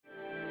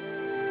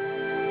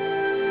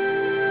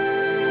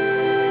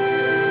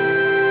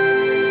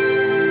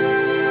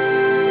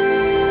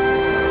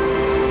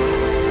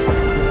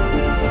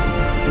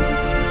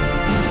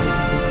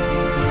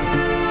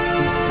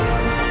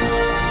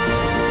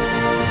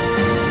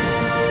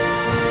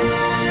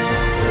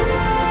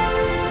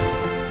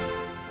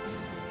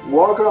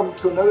welcome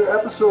to another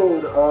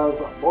episode of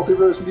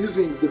Multiverse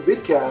Musings, the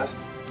vidcast,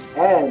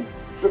 and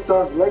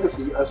Krypton's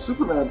Legacy, a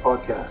Superman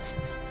podcast.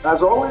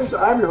 As always,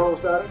 I'm your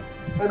host, Adam,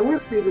 and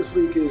with me this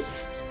week is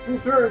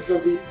two-thirds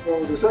of the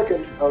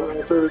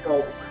third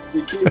of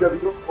the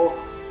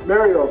KWO,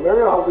 Mario.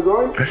 Mario, how's it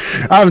going?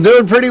 I'm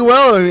doing pretty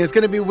well. I mean, it's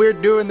going to be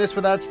weird doing this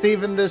without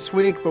Steven this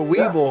week, but we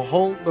will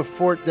hold the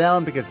fort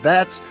down because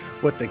that's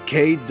what the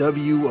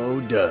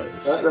KWO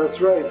does.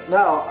 That's right.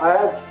 Now, I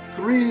have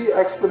three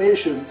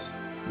explanations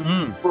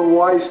for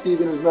why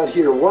Steven is not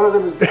here. One of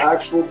them is the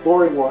actual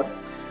boring one.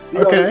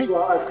 The other two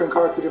I've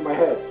concocted in my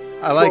head.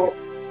 I like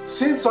it.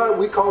 Since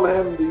we call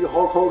him the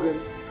Hulk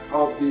Hogan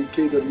of the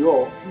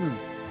KWO,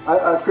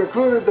 I've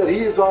concluded that he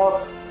is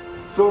off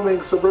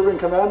filming Suburban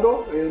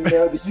Commando in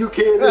the UK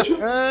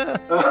edition.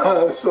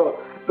 So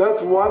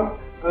that's one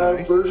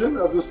version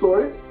of the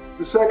story.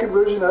 The second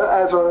version,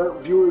 as our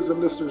viewers and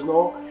listeners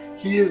know,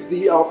 he is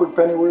the Alfred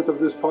Pennyworth of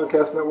this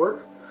podcast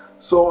network.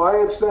 So I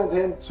have sent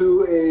him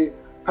to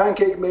a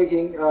pancake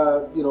making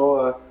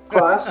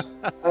class,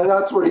 and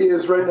that's where he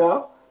is right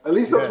now. At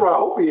least that's where I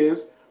hope he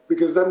is,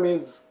 because that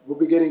means we'll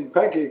be getting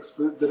pancakes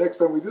for the next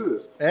time we do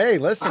this. Hey,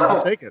 listen,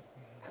 I'll take it.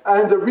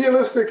 And the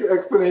realistic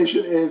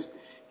explanation is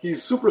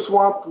he's super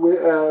swamped with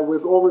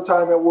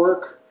overtime at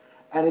work,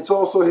 and it's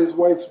also his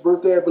wife's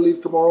birthday, I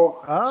believe,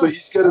 tomorrow. So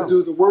he's got to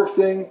do the work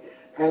thing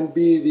and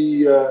be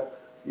the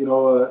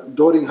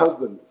doting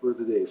husband for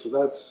the day. So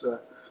that's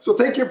so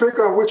take your pick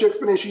on which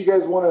explanation you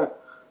guys want to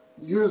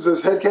use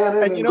as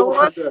headcanon. And you know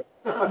what?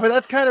 But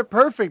that's kind of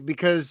perfect,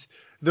 because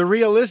the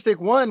realistic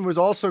one was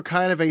also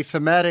kind of a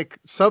thematic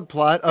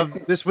subplot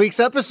of this week's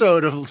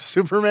episode of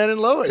Superman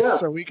and Lois. Yeah.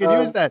 So we can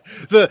use that.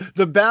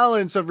 The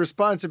balance of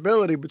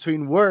responsibility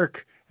between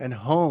work and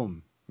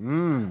home.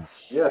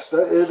 Yes,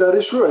 that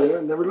is true.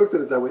 I never looked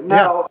at it that way.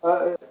 Now,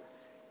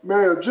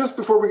 Mario, just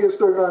before we get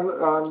started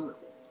on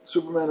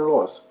Superman and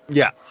Lois.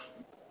 Yeah.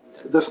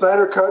 The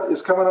Snyder Cut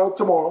is coming out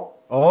tomorrow.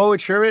 Oh,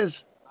 it sure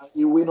is.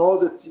 We know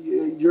that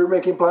you're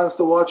making plans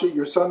to watch it.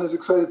 Your son is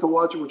excited to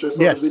watch it, which I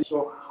saw the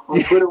video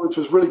on Twitter, which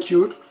was really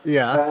cute.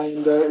 Yeah.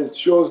 And it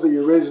shows that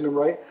you're raising him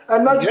right.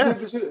 And not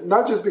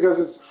just because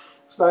it's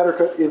Snyder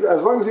Cut.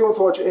 As long as he wants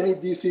to watch any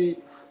DC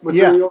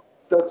material,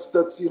 that's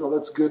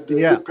good.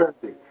 Good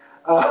parenting.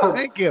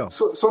 Thank you.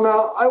 So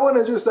now I want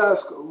to just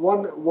ask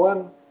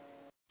one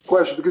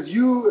question, because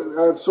you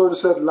have sort of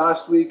said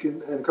last week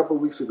and a couple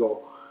of weeks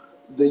ago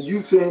that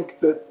you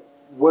think that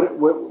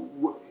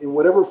in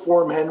whatever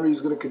form Henry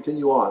is going to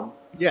continue on,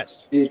 be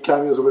it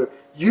cameos or whatever,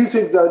 you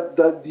think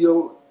that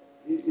deal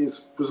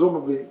is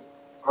presumably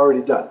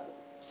already done.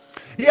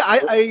 Yeah,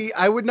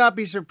 I would not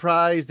be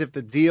surprised if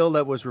the deal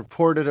that was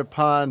reported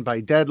upon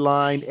by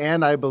Deadline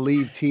and I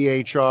believe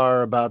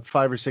THR about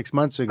 5 or 6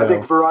 months ago. I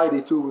think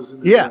Variety too was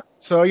in the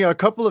So, a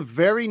couple of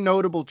very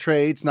notable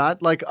trades,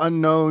 not like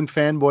unknown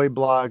fanboy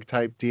blog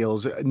type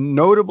deals.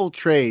 Notable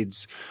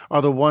trades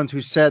are the ones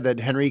who said that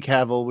Henry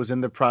Cavill was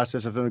in the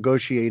process of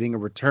negotiating a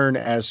return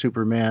as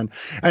Superman.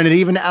 And it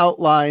even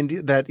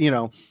outlined that,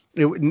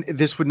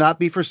 this would not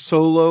be for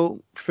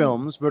solo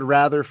films, but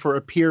rather for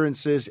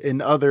appearances in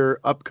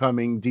other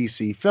upcoming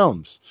DC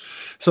films.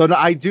 So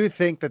I do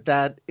think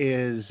that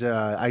is,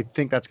 I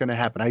think that's going to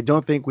happen. I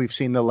don't think we've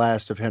seen the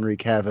last of Henry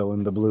Cavill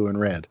in the blue and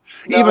red,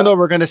 even though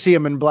we're going to see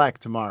him in black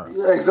tomorrow.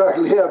 Yeah,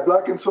 exactly. Yeah,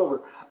 black and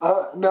silver.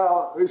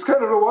 Now, he's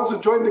kind of wants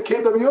to join the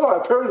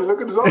KWO. Apparently,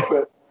 look at his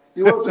outfit.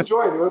 He wants to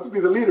join. He wants to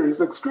be the leader. He's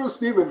like, screw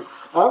Steven.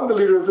 I'm the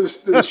leader of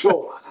this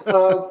show.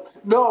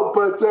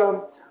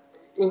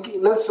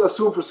 Let's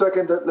assume for a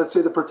second that, let's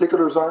say, the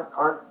particulars aren't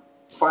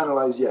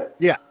finalized yet.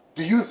 Yeah.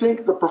 Do you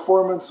think the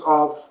performance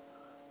of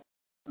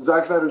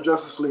Zack Snyder's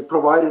Justice League,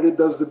 provided it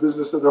does the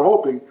business that they're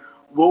hoping,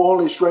 will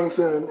only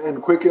strengthen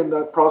and quicken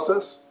that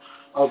process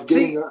of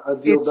getting a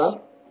deal done?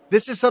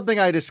 This is something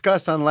I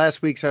discussed on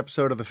last week's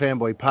episode of the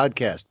Fanboy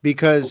Podcast,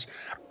 because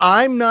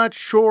I'm not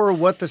sure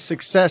what the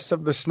success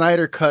of the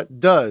Snyder Cut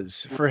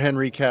does for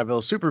Henry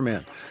Cavill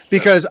Superman,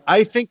 because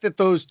I think that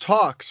those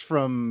talks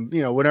from,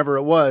 whenever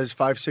it was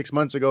 5-6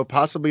 months ago,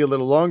 possibly a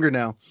little longer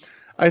now,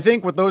 I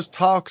think what those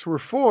talks were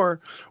for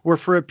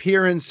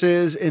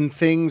appearances in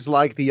things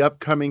like the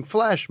upcoming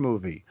Flash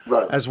movie,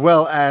 as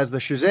well as the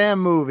Shazam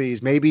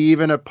movies, maybe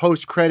even a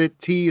post-credit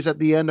tease at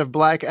the end of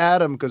Black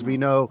Adam, because we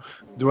know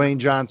Dwayne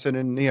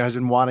Johnson has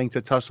been wanting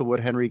to tussle with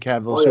Henry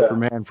Cavill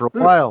Superman for a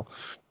while.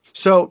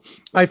 So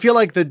I feel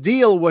like the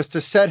deal was to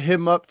set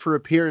him up for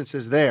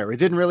appearances there. It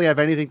didn't really have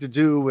anything to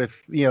do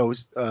with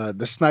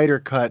the Snyder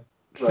Cut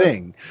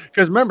thing,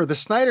 because remember, the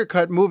Snyder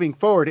Cut moving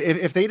forward,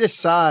 if they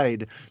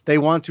decide they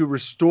want to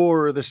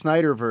restore the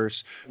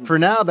Snyderverse, for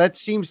now that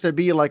seems to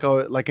be like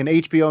an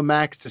HBO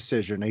Max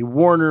decision, a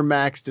Warner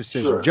Max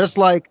decision, just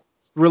like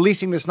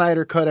releasing the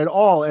Snyder Cut at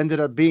all ended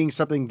up being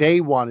something they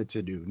wanted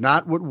to do,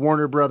 not what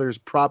Warner Brothers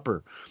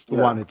proper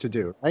wanted to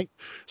do, right?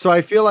 So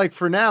I feel like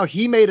for now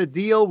he made a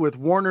deal with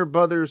Warner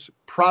Brothers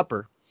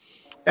proper.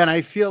 And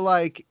I feel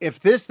like if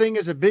this thing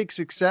is a big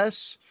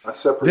success,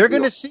 they're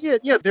going to see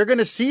it. Yeah, they're going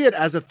to see it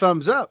as a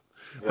thumbs up.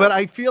 Yeah. But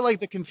I feel like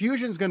the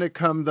confusion is going to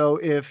come, though,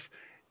 if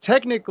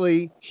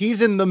technically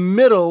he's in the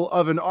middle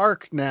of an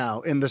arc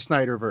now in the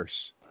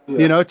Snyderverse. Yeah.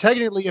 You know,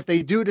 technically, if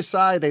they do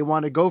decide they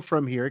want to go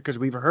from here, because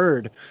we've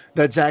heard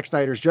that Zack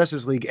Snyder's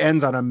Justice League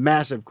ends on a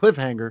massive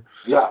cliffhanger.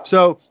 Yeah.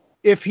 So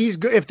if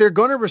they're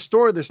going to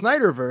restore the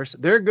Snyderverse,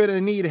 they're going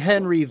to need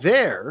Henry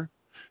there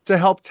to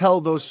help tell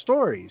those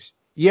stories.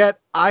 Yet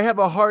I have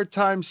a hard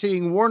time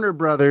seeing Warner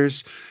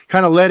Brothers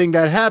kind of letting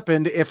that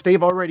happen if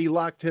they've already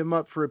locked him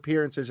up for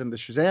appearances in the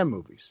Shazam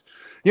movies.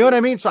 You know what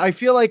I mean? So I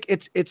feel like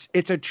it's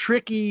a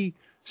tricky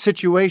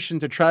situation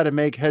to try to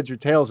make heads or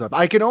tails of.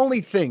 I can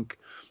only think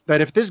that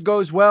if this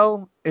goes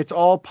well, it's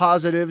all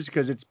positives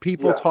because it's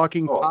people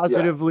talking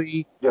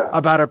positively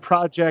about a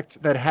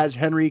project that has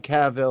Henry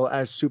Cavill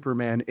as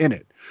Superman in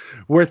it.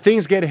 Where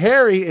things get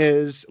hairy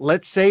is,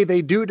 let's say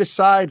they do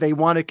decide they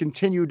want to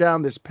continue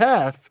down this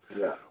path.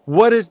 Yeah.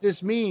 What does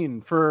this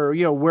mean for,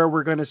 you know, where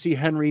we're going to see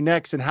Henry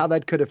next and how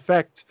that could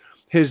affect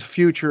his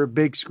future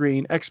big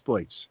screen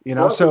exploits? You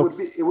know, so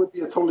it would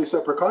be a totally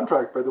separate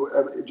contract by the way,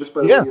 just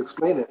by the way you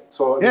explain it.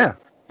 So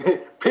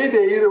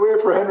payday either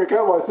way for Henry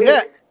Cavill, I think.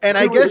 Yeah, and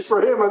I guess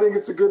for him, I think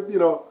it's a good, you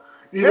know,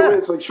 either way,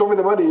 it's like show me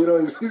the money. You know,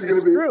 he's going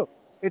to be true.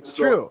 It's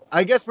true.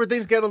 I guess where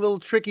things get a little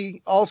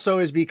tricky also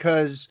is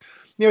because,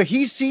 you know,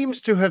 he seems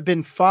to have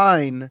been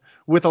fine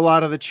with a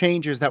lot of the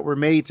changes that were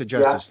made to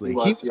Justice League.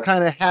 He was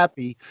kind of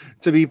happy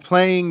to be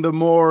playing the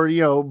more,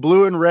 you know,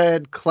 blue and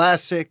red,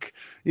 classic,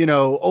 you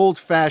know,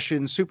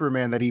 old-fashioned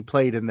Superman that he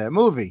played in that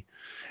movie.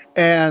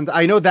 And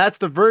I know that's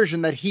the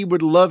version that he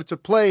would love to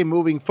play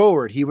moving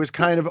forward. He was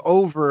kind of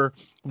over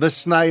the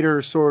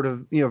Snyder sort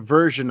of, you know,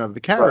 version of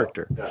the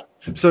character. Right. Yeah.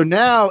 So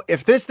now,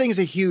 if this thing's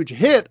a huge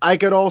hit, I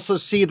could also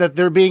see that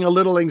there being a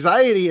little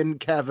anxiety in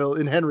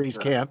Henry's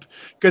camp,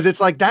 because it's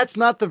like, that's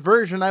not the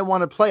version I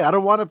want to play. I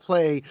don't want to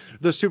play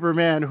the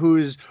Superman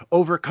who's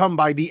overcome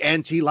by the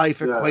anti-life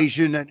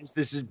equation and is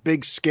this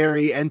big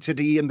scary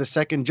entity in the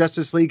second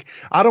Justice League.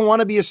 I don't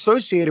want to be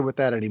associated with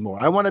that anymore.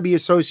 I want to be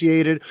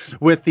associated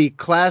with the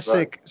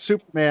classic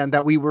Superman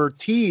that we were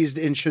teased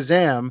in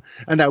Shazam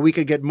and that we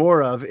could get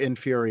more of in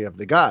Fury of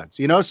the Gods.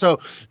 You know,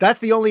 so that's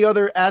the only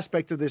other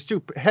aspect of this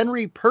too. Henry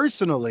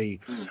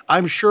personally,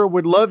 I'm sure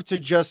would love to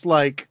just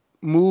like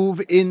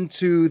move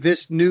into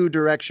this new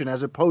direction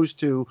as opposed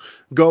to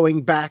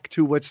going back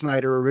to what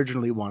Snyder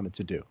originally wanted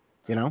to do,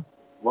 you know?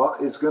 Well,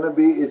 it's going to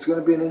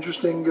be an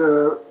interesting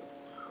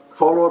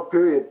follow-up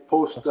period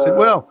post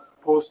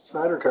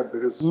Snyder Cut,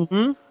 because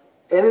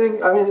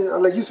anything, I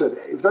mean, like you said,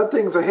 if that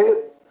thing's a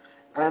hit,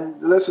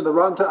 and listen, the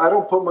Rotten I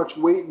don't put much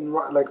weight in,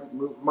 like,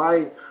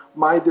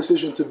 my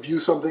decision to view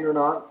something or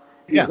not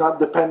is not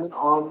dependent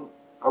on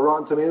a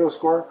Rotten Tomatoes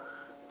score.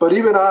 But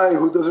even I,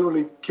 who doesn't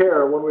really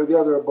care one way or the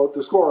other about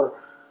the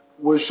score,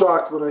 was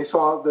shocked when I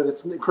saw that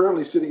it's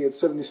currently sitting at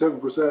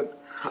 77%.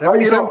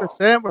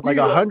 77% with like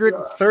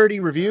 130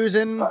 reviews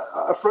in.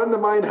 A friend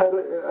of mine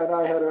and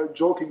I had a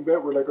joking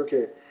bet. We're like,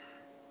 okay,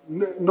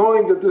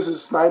 knowing that this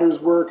is Snyder's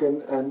work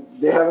and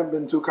they haven't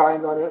been too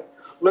kind on it,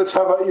 let's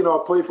have a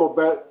playful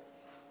bet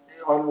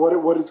on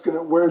where it's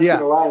gonna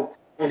line.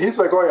 And he's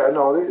like, oh yeah,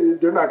 no,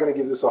 they're not going to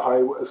give this a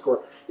high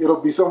score. It'll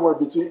be somewhere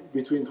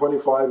between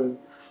 25 and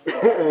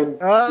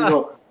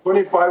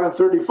 25 and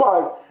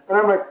 35. And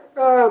I'm like,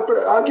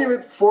 I'll give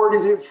it 40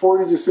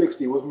 to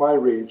 60 was my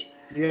range.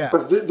 Yeah.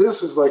 But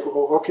this is like,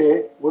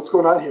 okay, what's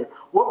going on here?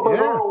 What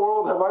bizarre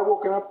world have I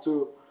woken up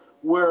to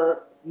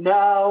where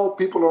now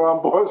people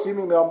are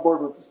seemingly on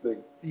board with this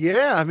thing?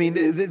 Yeah, I mean,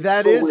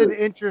 that is an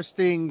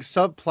interesting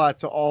subplot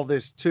to all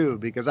this too,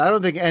 because I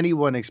don't think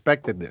anyone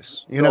expected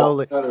this. You know,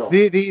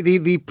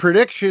 the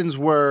predictions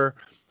were,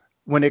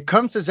 when it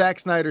comes to Zack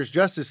Snyder's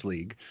Justice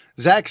League,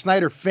 Zack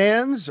Snyder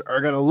fans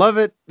are going to love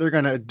it. They're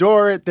going to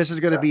adore it. This is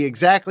going to be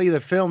exactly the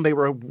film they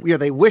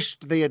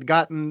wished they had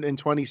gotten in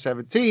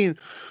 2017.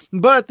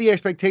 But the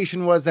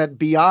expectation was that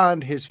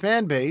beyond his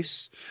fan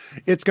base,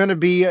 it's going to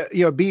be,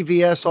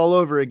 BVS all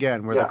over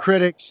again, where the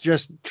critics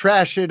just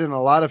trash it and a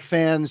lot of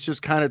fans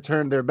just kind of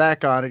turned their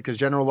back on it because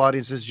general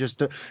audiences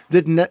just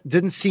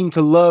didn't seem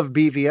to love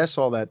BVS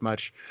all that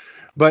much.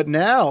 But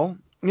now,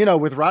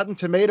 with Rotten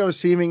Tomatoes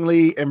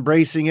seemingly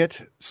embracing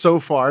it so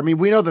far, I mean,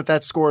 we know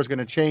that score is going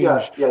to change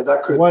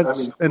that could,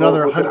 once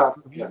another 100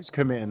 reviews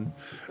come in.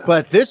 Yeah.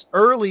 But this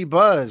early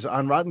buzz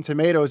on Rotten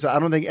Tomatoes, I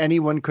don't think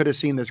anyone could have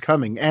seen this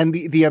coming. And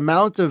the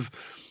amount of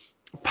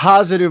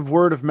positive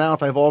word of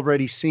mouth I've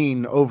already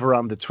seen over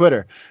on the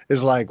Twitter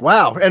is like,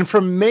 wow. And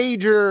from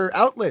major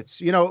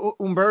outlets,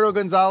 Humberto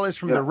Gonzalez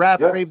from The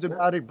Wrap raved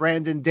about it.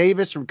 Brandon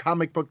Davis from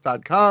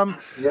comicbook.com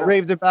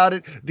raved about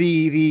it.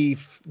 The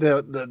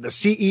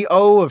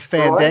CEO of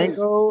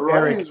Fandango,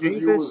 Eric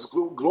Davis,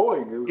 was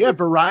glowing.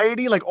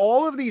 Variety, like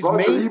all of these.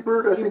 Roger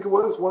Ebert, I think it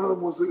was. One of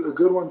them was a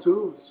good one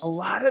too. A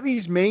lot of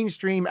these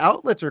mainstream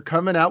outlets are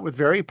coming out with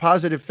very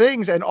positive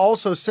things and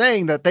also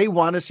saying that they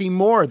want to see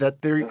more,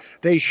 that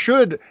they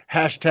should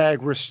hashtag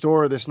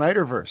restore the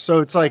Snyderverse. So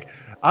it's like,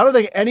 I don't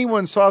think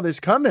anyone saw this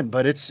coming,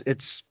 but it's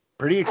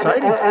pretty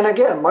exciting. And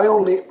again, my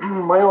only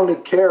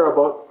care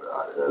about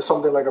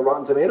something like a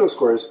Rotten Tomatoes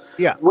score is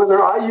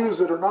whether I use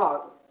it or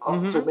not.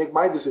 to make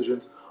my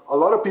decisions. A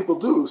lot of people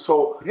do.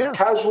 So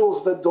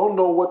casuals that don't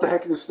know what the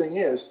heck this thing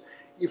is,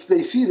 if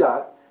they see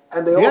that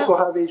and they also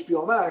have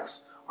HBO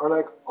Max, are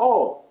like,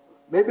 oh,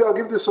 maybe I'll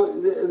give this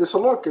a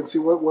look and see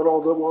what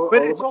all the.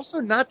 But it's also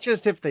not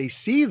just if they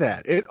see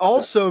that. It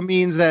also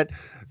means that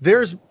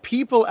there's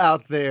people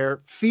out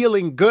there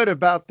feeling good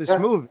about this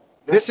movie.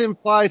 Yeah. This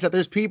implies that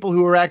there's people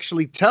who are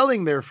actually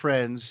telling their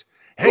friends,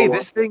 hey,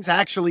 this thing's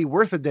actually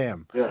worth a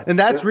damn. Yeah. And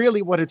that's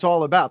really what it's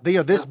all about.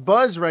 This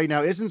buzz right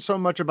now isn't so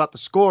much about the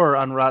score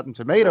on Rotten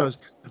Tomatoes,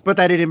 but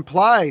that it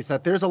implies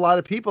that there's a lot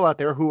of people out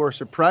there who are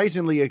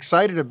surprisingly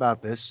excited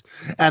about this,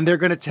 and they're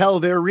going to tell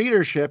their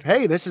readership,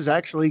 hey, this is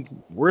actually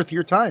worth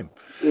your time.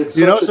 It's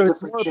so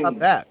it's more change. About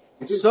that.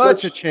 It's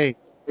such a change.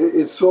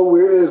 It's so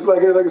weird. It's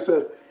like I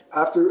said,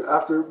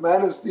 after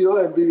Man of Steel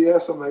and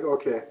BVS, I'm like,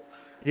 okay.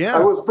 Yeah,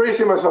 I was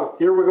bracing myself.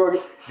 Here we go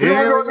again.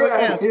 Here we go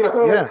again. You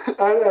know,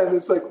 and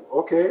it's like,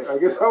 okay, I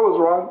guess I was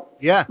wrong.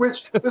 Yeah.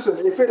 Which, listen,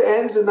 if it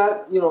ends in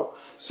that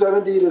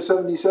 70 to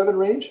 77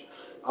 range,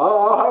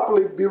 I'll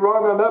happily be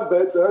wrong on that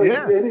bet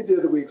any day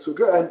of the week. So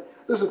good. And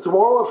listen,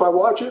 tomorrow if I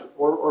watch it,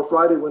 or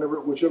Friday,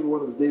 whichever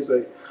one of the days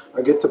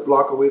I get to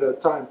block away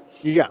that time.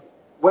 Yeah.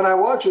 When I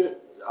watch it,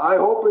 I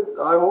hope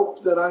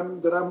that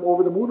I'm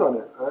over the moon on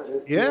it.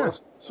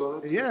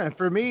 So and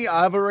for me,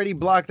 I've already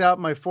blocked out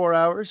my 4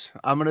 hours.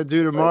 I'm going to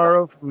do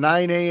tomorrow from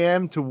 9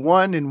 a.m. to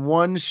 1 in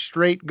one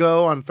straight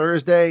go on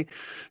Thursday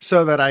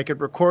so that I could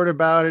record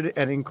about it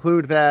and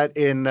include that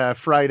in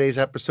Friday's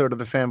episode of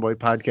the Fanboy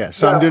Podcast.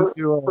 So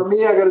for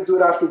me, I got to do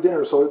it after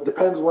dinner. So it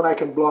depends when I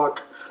can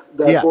block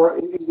that for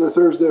either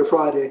Thursday or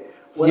Friday.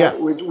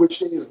 Which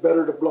day is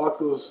better to block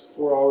those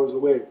 4 hours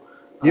away.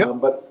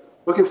 But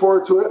looking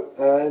forward to it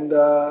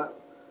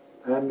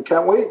and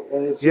can't wait.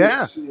 And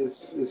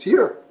it's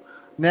here.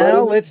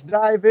 Now let's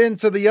dive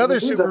into the other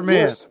Superman.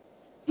 Yes,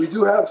 we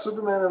do have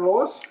Superman and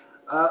Lois.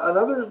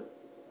 Another,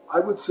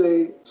 I would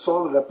say,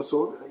 solid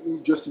episode,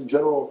 just in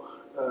general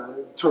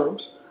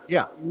terms.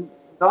 Yeah.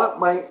 Not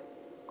my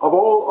of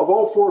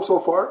all four so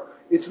far.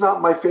 It's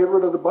not my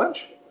favorite of the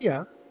bunch.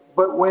 Yeah.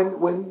 But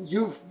when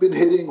you've been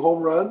hitting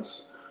home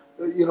runs,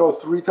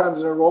 3 times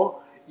in a row,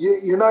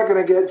 you're not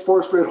going to get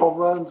 4 straight home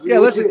runs. Yeah,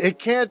 listen, it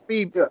can't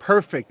be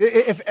perfect.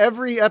 If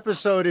every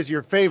episode is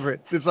your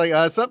favorite, it's like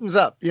something's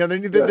up.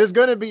 There's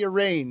going to be a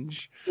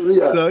range.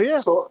 Yeah.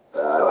 So,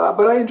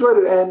 but I enjoyed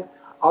it, and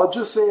I'll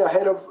just say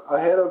ahead of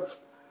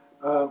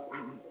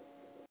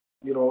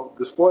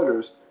the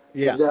spoilers,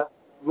 that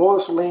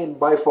Lois Lane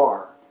by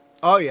far,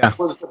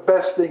 was the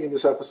best thing in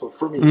this episode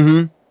for me.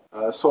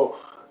 Mm-hmm. So,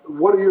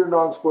 what are your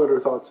non-spoiler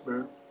thoughts,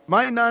 Baron?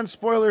 My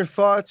non-spoiler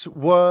thoughts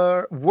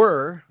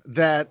were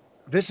that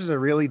this is a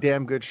really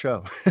damn good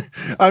show.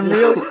 I'm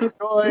really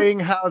enjoying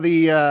how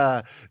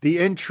the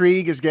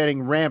intrigue is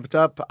getting ramped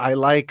up. I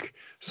like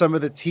some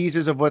of the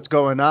teases of what's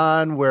going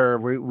on, where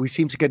we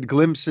seem to get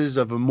glimpses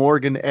of a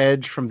Morgan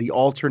Edge from the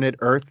alternate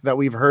Earth that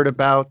we've heard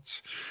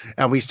about.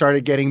 And we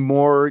started getting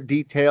more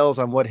details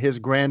on what his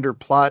grander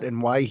plot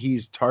and why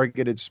he's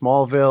targeted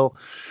Smallville.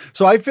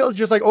 So I feel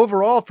just like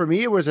overall, for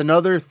me, it was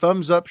another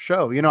thumbs up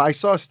show. I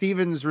saw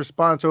Steven's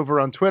response over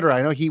on Twitter.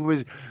 I know he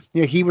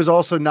was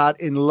also not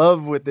in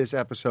love with this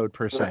episode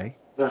per se.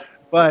 Yeah.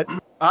 But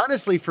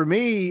honestly, for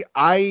me,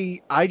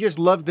 I just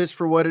love this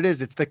for what it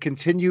is. It's the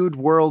continued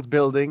world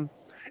building.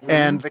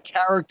 And the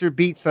character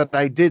beats that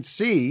I did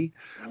see,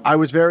 I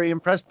was very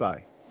impressed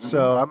by.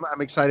 So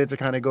I'm excited to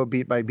kind of go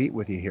beat by beat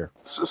with you here.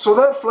 So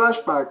that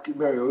flashback,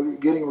 Mario,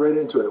 getting right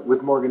into it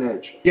with Morgan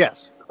Edge.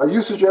 Yes. Are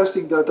you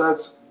suggesting that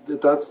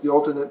that's the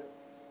alternate?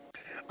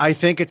 I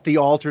think it's the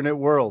alternate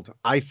world.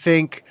 I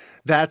think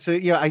that's I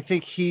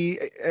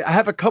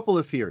have a couple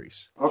of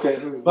theories. Okay.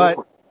 But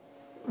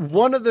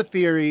one of the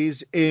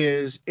theories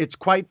is it's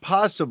quite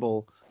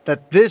possible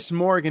that this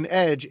Morgan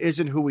Edge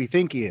isn't who we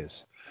think he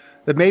is.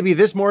 That maybe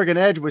this Morgan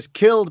Edge was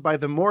killed by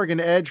the Morgan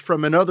Edge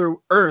from another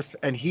Earth,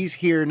 and he's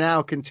here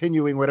now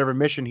continuing whatever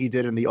mission he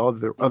did in the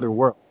other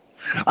world.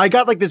 I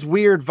got like this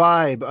weird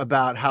vibe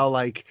about how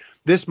like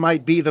this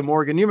might be the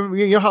Morgan. You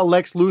know how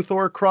Lex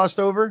Luthor crossed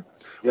over?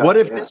 Yeah, what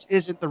if this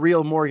isn't the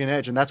real Morgan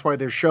Edge, and that's why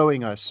they're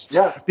showing us?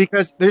 Yeah.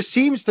 Because there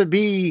seems to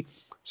be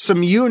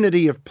some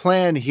unity of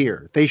plan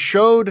here. They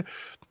showed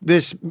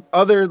this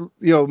other,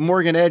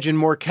 Morgan Edge in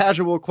more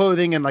casual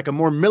clothing and like a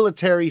more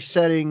military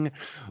setting,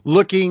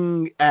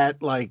 looking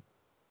at like,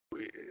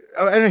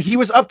 and he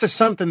was up to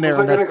something there. It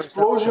was like an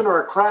explosion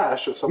or a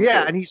crash or something.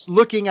 Yeah, and he's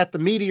looking at the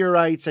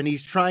meteorites and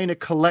he's trying to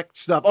collect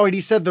stuff. Oh, and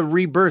he said the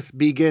rebirth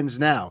begins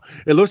now.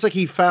 It looks like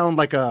he found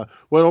like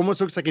what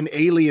almost looks like an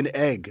alien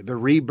egg. The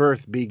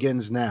rebirth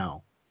begins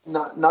now.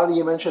 Now that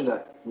you mentioned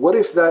that, what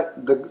if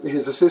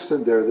his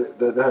assistant there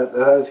that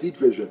has heat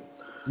vision?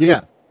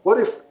 Yeah. What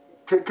if?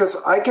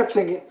 Because I kept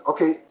thinking,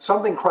 okay,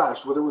 something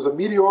crashed, whether it was a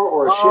meteor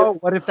or a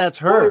ship. What if that's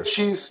her? What if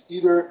she's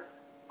either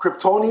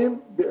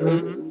Kryptonian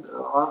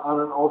on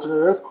an alternate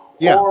Earth,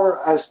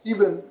 or as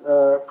Steven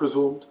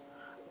presumed,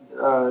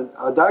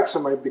 a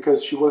Daxamite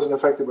because she wasn't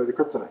affected by the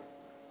kryptonite?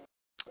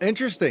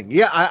 Interesting.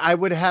 Yeah, I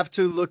would have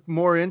to look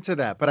more into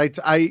that, but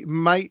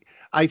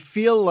I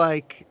feel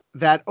like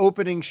that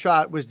opening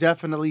shot was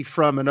definitely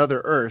from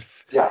Another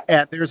Earth. Yeah.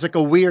 And there's like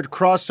a weird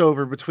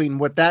crossover between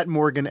what that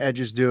Morgan Edge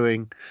is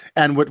doing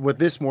and what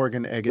this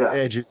Morgan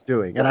Edge is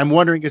doing. And I'm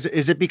wondering, is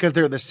it because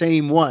they're the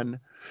same one?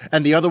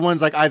 And the other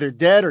one's like either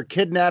dead or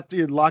kidnapped,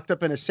 locked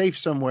up in a safe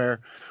somewhere,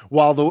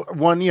 while the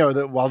one,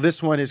 while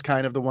this one is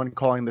kind of the one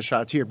calling the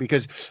shots here.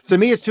 Because to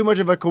me, it's too much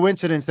of a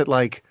coincidence that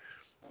like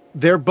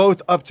they're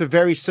both up to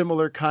very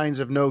similar kinds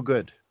of no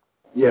good.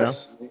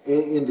 Yes,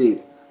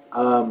 indeed.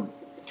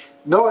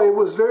 No, it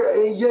was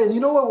very, and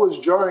you know what was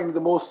jarring the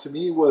most to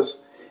me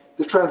was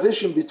the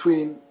transition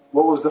between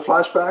what was the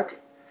flashback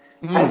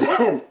and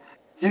then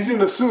he's in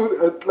a suit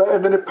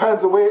and then it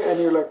pans away and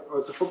you're like, oh,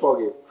 it's a football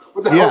game.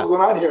 What the hell is going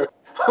on here?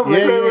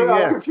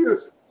 I'm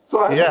confused.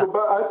 So I have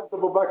to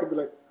go back and be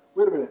like,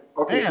 wait a minute.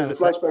 Okay, so the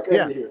flashback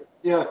ended here.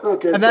 Yeah,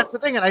 okay. And that's the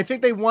thing. And I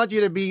think they want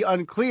you to be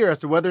unclear as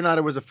to whether or not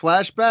it was a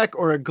flashback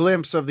or a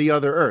glimpse of the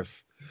other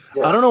Earth.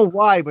 Yes. I don't know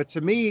why, but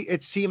to me,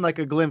 it seemed like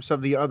a glimpse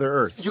of the other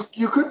Earth.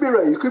 You could be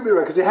right. You could be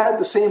right because it had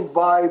the same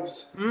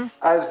vibes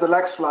as the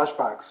Lex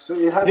flashbacks. So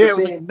it had the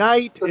same. It was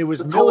night. It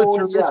was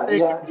militaristic.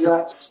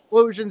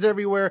 Explosions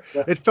everywhere.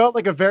 Yeah. It felt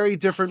like a very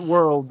different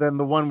world than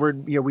the one where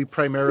we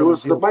primarily. It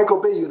was the Michael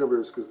Bay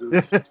universe because there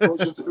was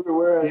explosions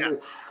everywhere.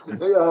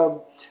 And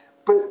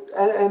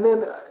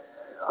then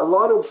a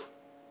lot of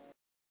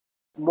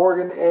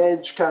Morgan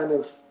Edge kind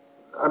of.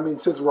 I mean,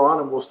 since we're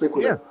on him, we'll stick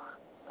with him.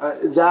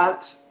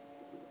 That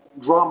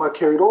drama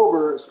carried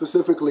over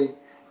specifically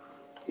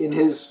in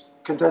his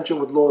contention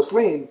with Lois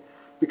Lane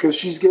because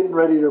she's getting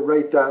ready to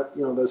write that,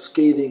 the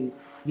scathing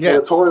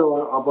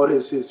editorial about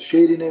his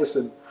shadiness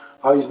and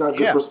how he's not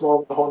good for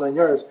small, the whole 9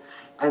 yards.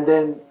 And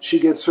then she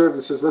gets served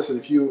and says, listen,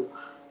 if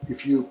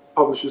you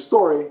publish a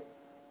story,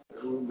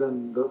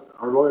 then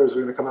our lawyers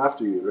are going to come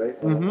after you, right?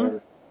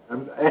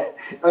 And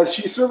as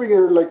she's serving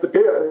her like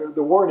the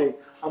warning,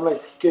 I'm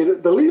like, okay,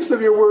 the least of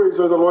your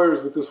worries are the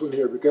lawyers with this one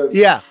here because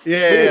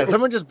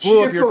someone just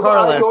blew up your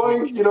car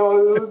last week.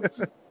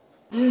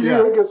 You're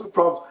gonna get some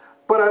problems.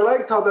 But I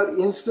liked how that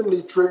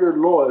instantly triggered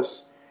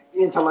Lois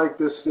into like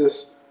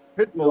this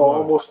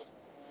almost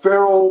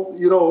feral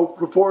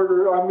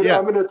reporter.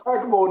 I'm in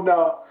attack mode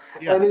now,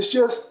 and it's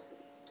just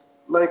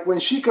like when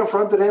she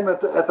confronted him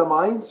at the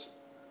mines.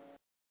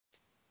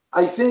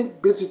 I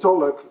think Bitsie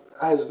Tulloch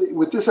has,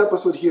 with this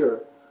episode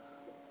here,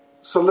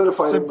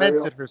 solidified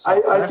cemented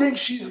herself. I think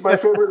she's my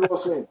favorite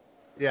Lois Lane.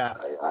 Yeah.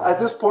 At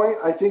this point,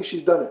 I think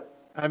she's done it.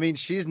 I mean,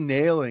 she's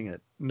nailing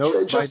it.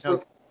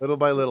 Little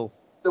by little.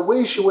 The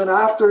way she went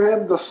after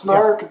him, the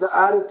snark, the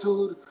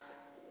attitude,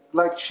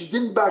 like she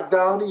didn't back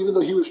down, even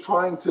though he was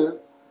trying to,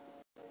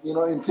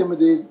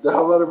 intimidate the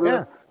hell out of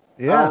her.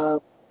 Yeah.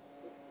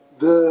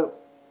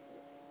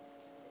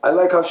 I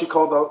like how she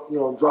called out,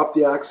 drop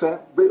the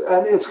accent.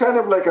 And it's kind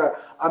of like a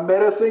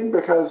meta thing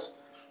because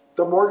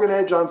the Morgan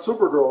Edge on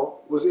Supergirl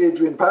was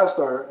Adrian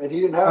Pasdar, and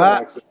he didn't have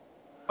an accent.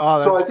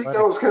 So I think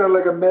that was kind of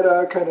like a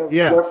meta kind of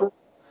reference.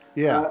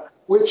 Yeah.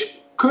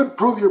 Which could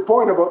prove your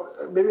point about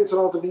maybe it's an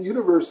alternate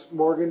universe,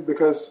 Morgan,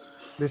 because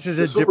this is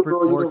a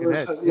different Morgan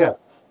Edge.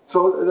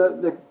 So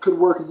that could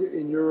work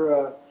in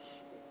your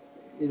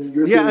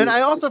and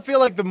I also feel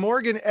like the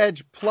Morgan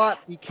Edge plot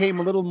became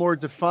a little more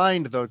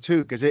defined, though, too,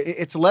 because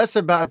it's less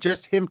about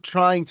just him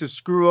trying to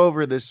screw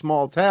over this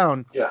small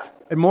town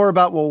and more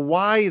about,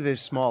 why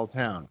this small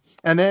town?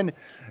 And then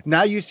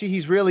now you see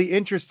he's really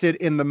interested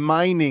in the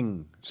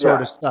mining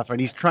sort of stuff,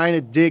 and he's trying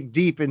to dig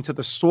deep into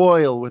the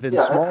soil within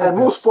small. And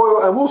we'll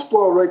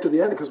spoil right to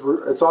the end because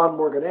it's on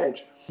Morgan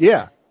Edge.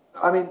 Yeah.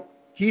 I mean,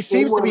 he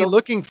seems to be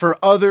looking for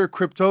other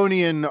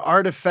Kryptonian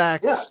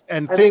artifacts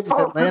and things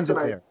that landed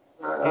there.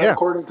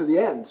 According to the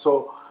end.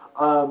 So,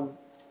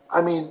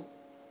 I mean,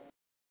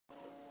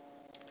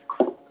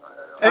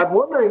 I'm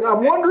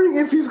wondering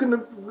if he's going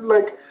to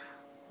like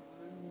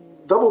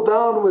double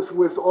down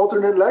with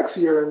alternate Lex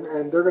here,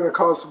 and they're going to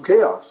cause some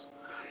chaos.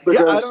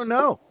 Because,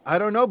 I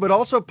don't know. But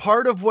also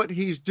part of what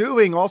he's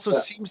doing also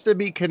seems to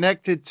be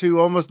connected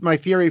to almost my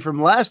theory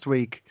from last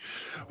week,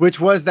 which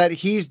was that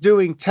he's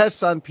doing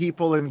tests on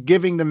people and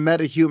giving them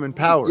metahuman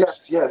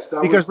powers. Yes.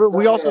 Because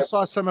we also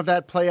saw some of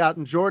that play out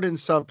in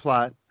Jordan's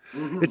subplot.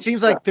 Mm-hmm. It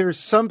seems like there's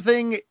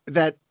something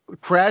that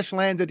crash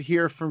landed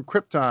here from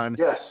Krypton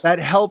that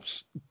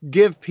helps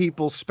give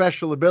people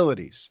special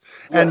abilities.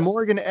 And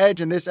Morgan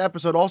Edge in this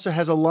episode also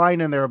has a line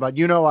in there about,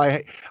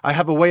 I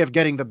have a way of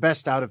getting the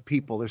best out of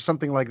people. There's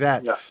something like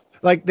that. Yeah.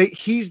 Like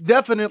he's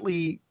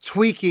definitely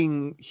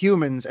tweaking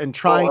humans and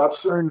trying to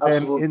turn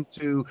them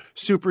into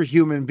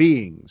superhuman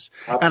beings.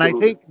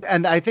 Absolutely.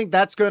 And I think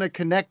that's going to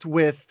connect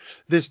with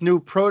this new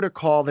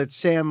protocol that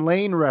Sam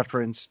Lane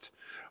referenced,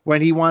 when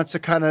he wants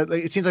to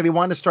it seems like they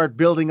want to start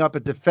building up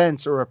a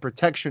defense or a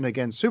protection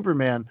against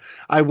Superman.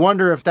 I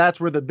wonder if that's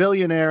where the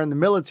billionaire and the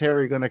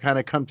military are going to kind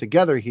of come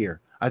together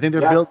here. I think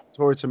they're building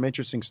towards some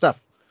interesting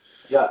stuff.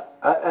 Yeah.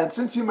 And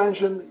since you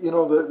mentioned,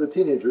 the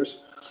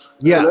teenagers,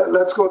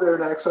 let's go there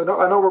next. I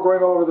know we're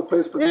going all over the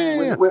place, but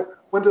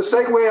when the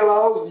segue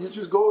allows, you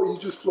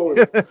just flow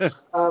it.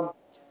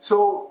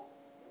 So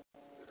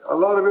a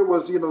lot of it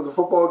was, the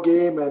football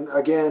game. And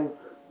again,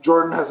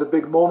 Jordan has a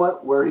big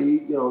moment where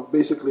he,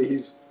 basically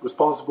he's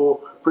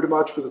responsible pretty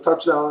much for the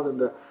touchdown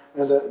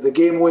and the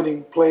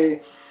game-winning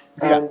play.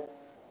 And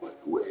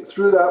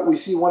through that, we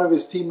see one of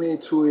his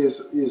teammates who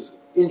is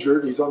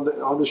injured. He's on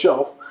the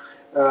shelf,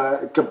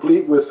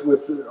 complete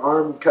with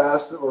arm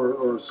cast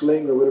or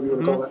sling or whatever you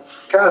want to call it.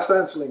 Cast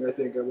and sling, I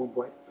think, at one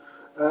point.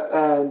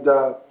 And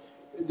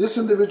this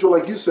individual,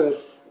 like you said,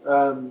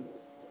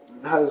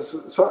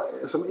 has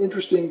some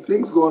interesting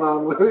things going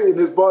on in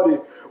his body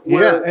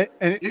where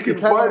and he can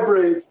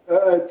vibrate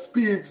at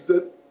speeds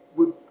that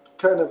would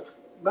kind of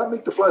not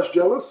make the Flash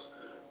jealous,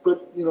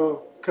 but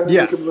kind of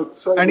make him look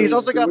sideways. And he's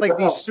also got like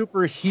these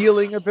super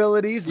healing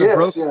abilities. The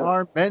broken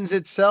arm mends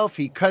itself.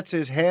 He cuts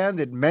his hand,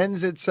 it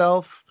mends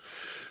itself.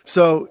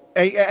 So,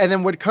 and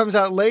then what comes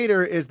out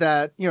later is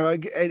that,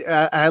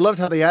 I loved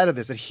how they added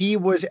this, that he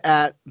was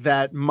at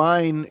that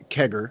mine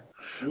kegger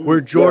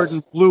where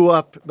Jordan blew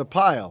up the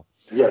pile.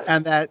 Yes.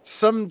 And that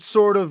some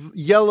sort of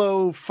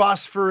yellow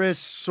phosphorus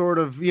sort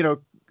of,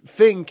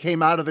 thing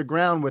came out of the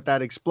ground with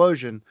that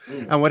explosion.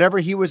 And whatever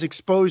he was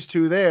exposed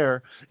to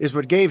there is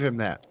what gave him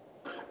that.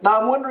 Now,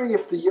 I'm wondering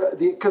if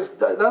because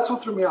that's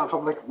what threw me off.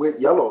 I'm like, wait,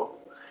 yellow.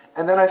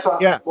 And then I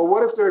thought, well,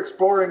 what if they're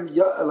exploring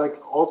like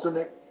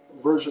alternate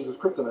versions of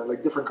kryptonite,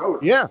 like different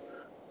colors? Yeah.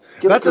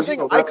 That's the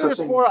thing. I could have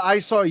swore I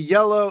saw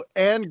yellow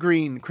and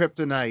green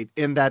kryptonite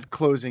in that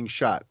closing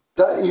shot.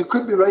 You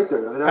could be right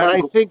there. And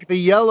I think the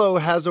yellow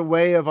has a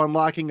way of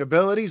unlocking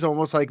abilities,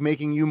 almost like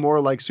making you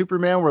more like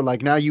Superman, where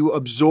like now you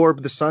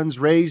absorb the sun's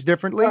rays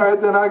differently. All right,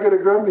 then I got to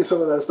grab me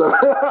some of that stuff.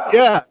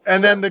 Yeah,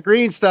 and then the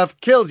green stuff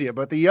kills you,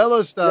 but the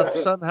yellow stuff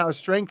somehow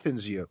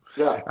strengthens you.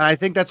 Yeah. And I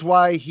think that's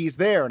why he's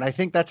there, and I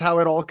think that's how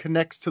it all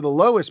connects to the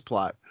Lois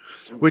plot,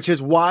 which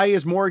is why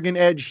is Morgan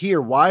Edge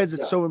here? Why is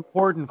it so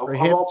important for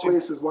him? Of all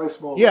places, why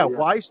Smallville? Yeah,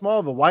 why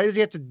Smallville? Why does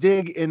he have to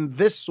dig in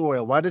this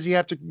soil? Why does he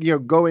have to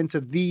go into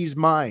these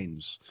mines?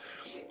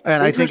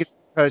 And I think it's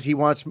because he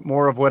wants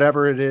more of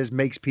whatever it is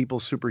makes people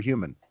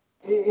superhuman.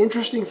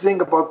 Interesting thing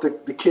about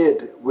the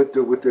kid with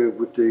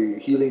the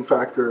healing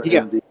factor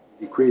and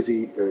the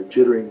crazy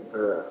jittering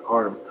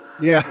arm,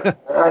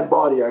 and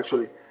body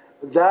actually.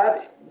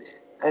 That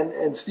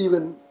and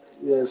Stephen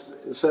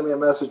sent me a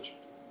message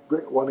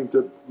wanting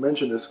to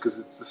mention this because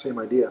it's the same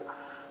idea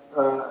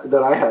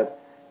that I had.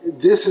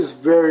 This is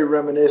very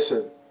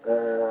reminiscent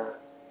of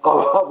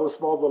a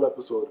Smallville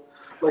episode.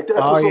 Like the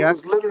episode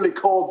was literally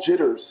called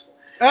Jitters,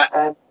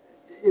 and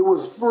it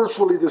was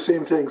virtually the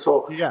same thing.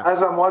 So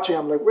as I'm watching,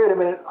 I'm like, wait a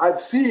minute, I've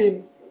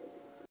seen.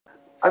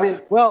 I mean, in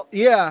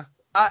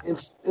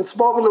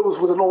Smallville, it was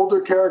with an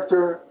older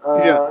character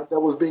that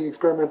was being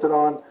experimented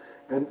on.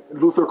 And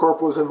Luthor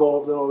Corp was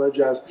involved and all that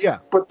jazz. Yeah.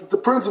 But the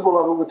principle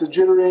of it with the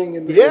jittering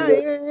and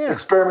the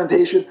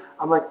experimentation,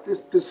 I'm like,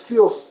 this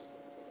feels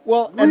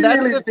and really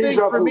that's the thing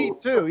for me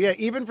too. Yeah,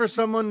 even as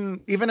someone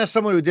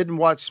who didn't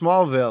watch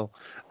Smallville,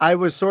 I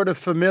was sort of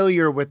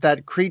familiar with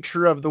that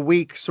creature of the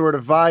week sort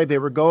of vibe they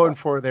were going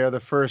for there the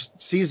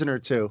first season or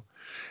two.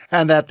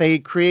 And that they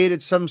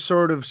created some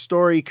sort of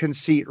story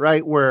conceit,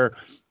 right, where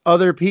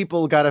other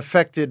people got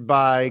affected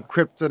by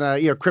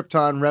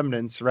Krypton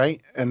remnants, right?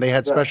 And they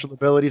had special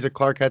abilities that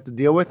Clark had to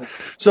deal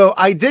with. So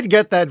I did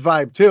get that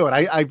vibe too.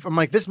 And I'm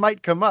like, this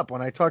might come up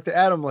when I talk to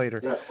Adam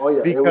later. Yeah. Oh,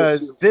 yeah.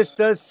 Because this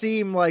does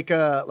seem like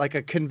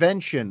a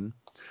convention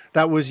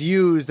that was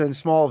used in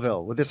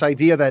Smallville with this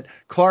idea that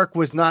Clark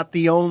was not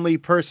the only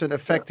person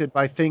affected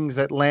by things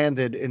that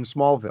landed in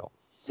Smallville.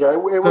 Yeah,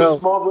 it was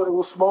Smallville. It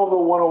was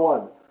Smallville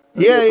 101.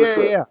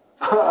 Yeah.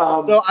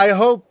 So I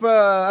hope,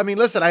 I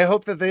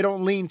hope that they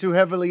don't lean too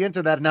heavily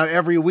into that. Now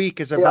every week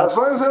is about. Yeah, as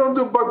long as they don't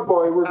do Bug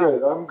Boy, we're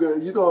good. I'm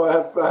good. I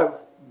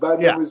have bad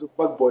memories of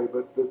Bug Boy,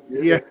 but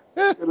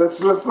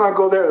let's not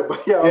go there.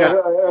 But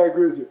I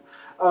agree with you.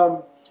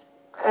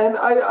 And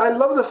I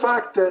love the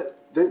fact that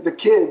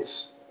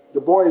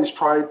the boys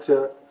tried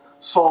to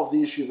solve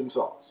the issue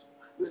themselves.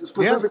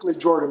 Specifically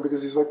Jordan,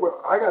 because he's like,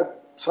 well, I got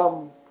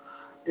some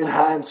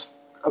enhanced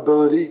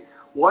ability.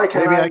 Why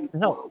can't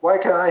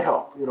I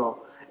help?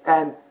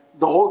 And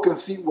the whole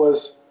conceit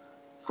was,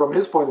 from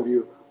his point of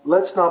view,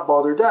 let's not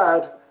bother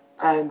Dad.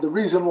 And the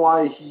reason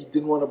why he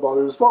didn't want to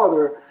bother his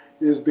father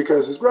is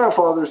because his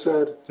grandfather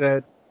said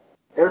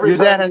every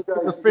time you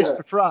guys fish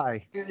to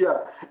fry. Yeah,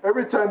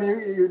 every time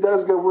your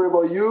dad's going to worry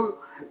about you,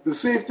 the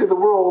safety of the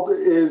world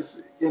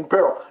is in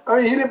peril. I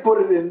mean, he didn't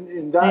put it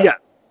in that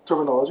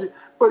terminology,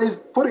 but he's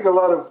putting a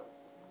lot of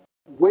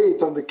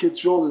weight on the kid's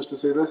shoulders to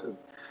say, listen,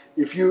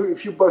 if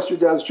you bust your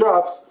dad's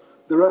chops,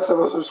 the rest of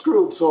us are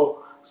screwed.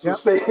 So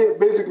stay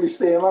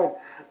in line.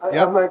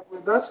 I'm like,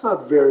 well, that's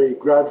not very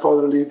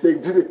grandfatherly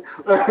thing to do.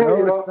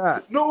 It's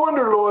not. No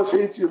wonder Lois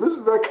hates you. This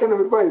is that kind of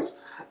advice.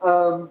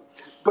 So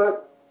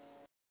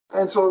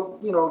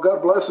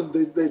God bless them.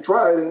 They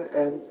tried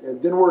and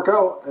it didn't work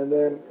out. And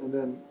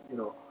then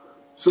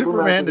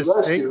Superman to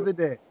save the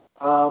day.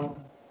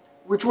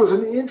 Which was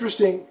an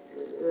interesting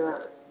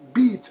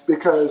beat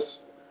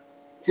because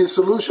his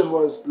solution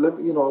was,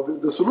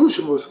 the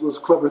solution was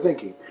clever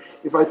thinking.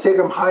 If I take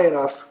him high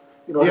enough,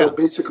 he'll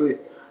basically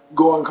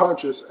go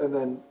unconscious and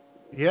then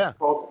Yeah.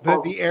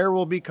 Problems. The air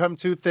will become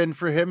too thin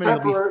for him and he'll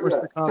be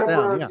forced to calm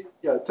down.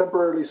 Yeah.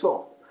 Temporarily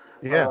solved.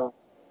 Yeah.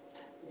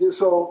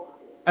 So.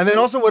 And then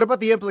also, what about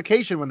the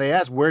implication when they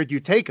ask, where'd you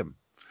take him?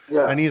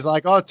 Yeah. And he's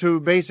like, oh,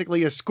 to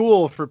basically a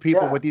school for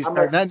people with these.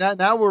 Like,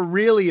 now we're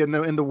really in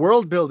the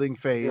world building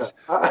phase.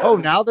 Yeah.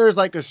 Now there's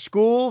like a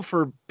school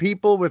for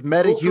people with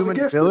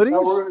metahuman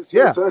abilities.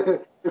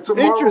 It's a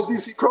Marvel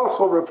DC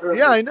crossover. Apparently.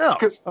 Yeah, I know.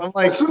 Because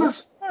as soon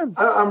as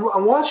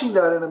I'm watching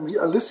that and I'm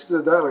listening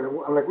to the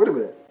dialogue, I'm like, wait a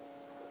minute.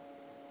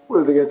 What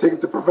are they going to take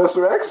it to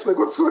Professor X? Like,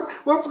 what's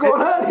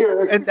going on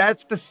here? And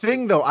that's the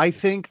thing, though. I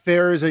think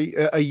there's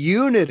a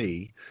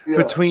unity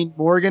between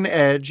Morgan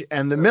Edge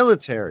and the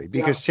military,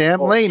 because Sam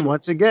Lane,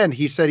 once again,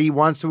 he said he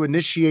wants to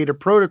initiate a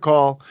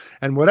protocol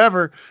and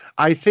whatever.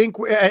 I think,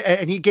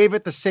 and he gave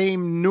it the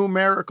same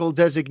numerical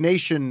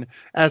designation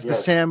as the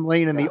Sam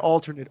Lane and the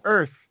alternate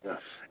Earth. Yeah.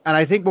 And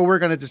I think what we're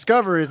going to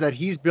discover is that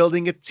he's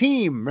building a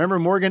team. Remember,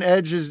 Morgan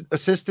Edge's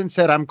assistant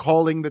said, I'm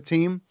calling the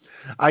team.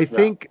 I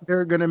think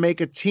they're going to make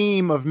a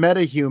team of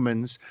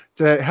metahumans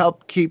to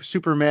help keep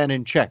Superman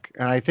in check.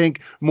 And I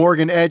think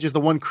Morgan Edge is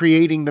the one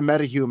creating the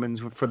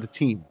metahumans for the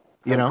team.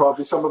 You know,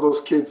 probably some of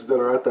those kids that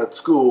are at that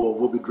school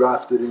will be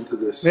drafted into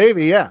this.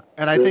 Maybe, yeah.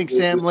 And I think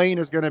Sam Lane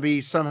is going to be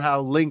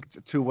somehow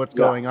linked to what's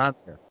going on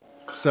there.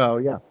 So,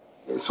 yeah.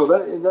 So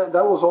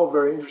that was all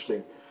very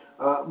interesting.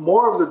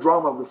 More of the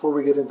drama before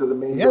we get into the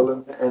main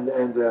villain and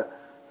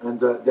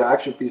the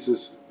action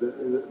pieces,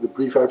 the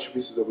brief action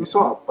pieces that we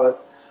saw.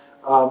 But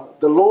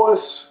the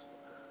Lois,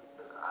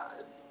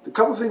 a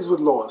couple of things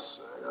with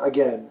Lois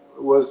again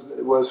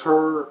was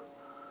her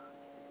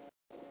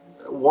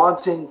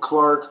wanting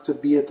Clark to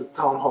be at the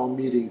town hall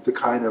meeting to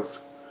kind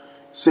of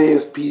say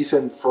his piece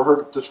and for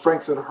her to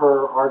strengthen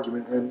her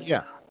argument, and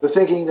the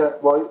thinking that,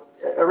 well,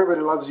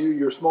 everybody loves you,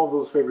 you're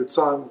Smallville's favorite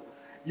son,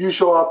 you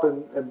show up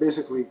and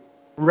basically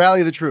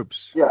rally the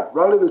troops. Yeah,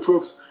 rally the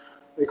troops.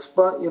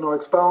 Expound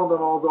on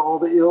all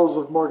the ills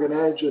of Morgan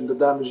Edge and the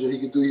damage that he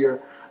could do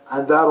here,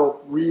 and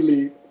that'll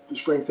really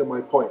strengthen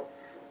my point.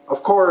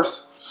 Of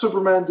course,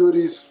 Superman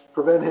duties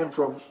prevent him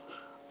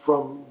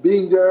from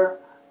being there,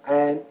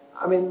 and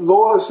I mean,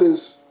 Lois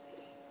is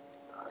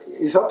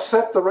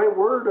upset the right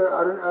word?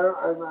 I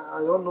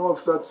don't know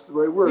if that's the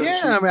right word.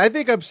 Yeah, I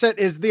think upset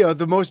is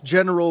the most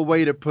general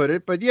way to put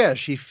it. But yeah,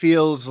 she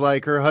feels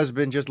like her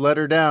husband just let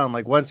her down.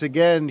 Like, once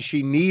again,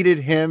 she needed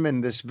him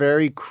in this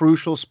very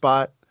crucial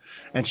spot,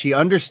 and she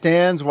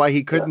understands why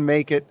he couldn't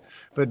make it.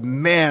 But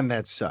man,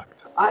 that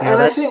sucked.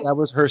 I think that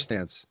was her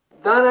stance.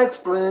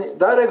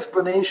 That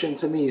explanation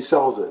to me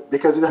sells it,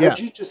 because if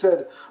Hajit just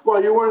said,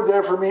 well, you weren't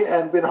there for me,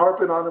 and been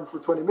harping on him for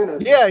 20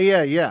 minutes.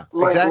 Yeah.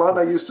 Like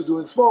Lana used to do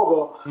in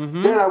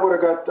Smallville, then I would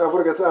have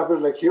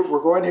got like, here,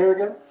 we're going here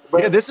again.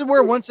 But, this is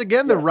where, once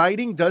again, the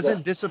writing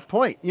doesn't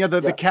disappoint.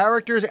 The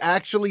characters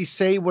actually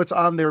say what's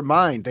on their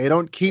mind. They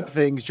don't keep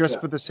things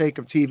just for the sake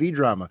of TV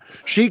drama.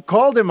 She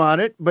called him on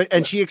it,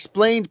 and she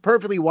explained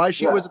perfectly why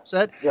she was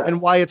upset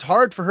and why it's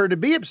hard for her to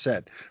be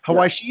upset.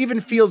 Why she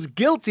even feels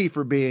guilty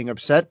for being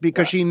upset,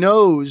 because she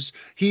knows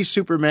he's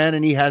Superman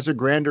and he has a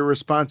grander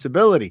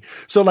responsibility.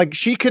 So, like,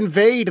 she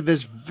conveyed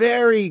this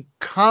very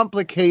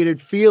complicated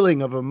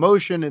feeling of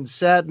emotion and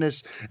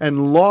sadness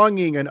and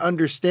longing and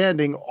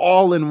understanding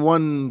all in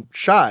one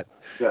shot.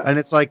 And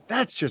it's like,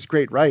 that's just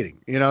great writing.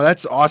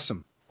 That's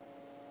awesome.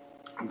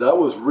 That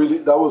was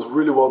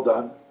really well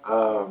done.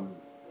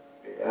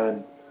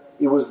 And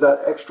it was that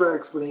extra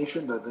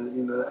explanation,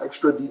 that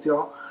extra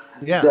detail,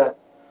 that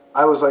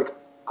I was like,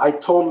 I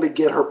totally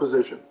get her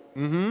position.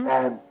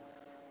 And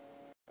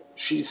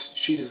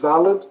she's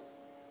valid,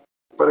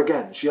 but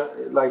again,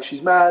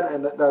 she's mad,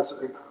 and that's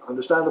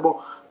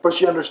understandable, but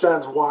she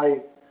understands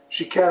why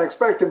she can't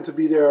expect him to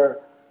be there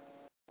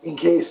in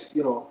case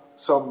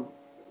some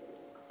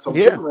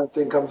Superman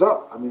thing comes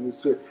up. I mean,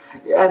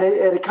 and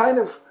it kind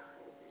of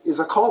is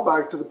a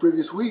callback to the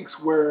previous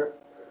weeks where,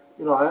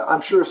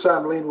 I'm sure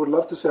Sam Lane would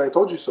love to say, I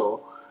told you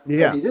so.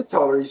 Yeah. And he did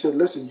tell her, he said,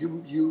 listen,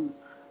 you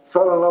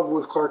fell in love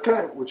with Clark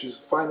Kent, which is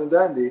fine and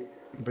dandy,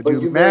 but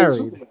you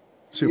married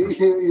Superman.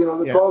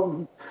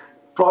 The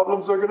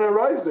problems are going to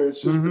arise there.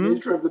 It's just the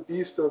nature of the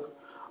beast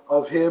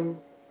of him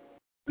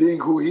being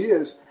who he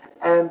is.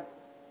 And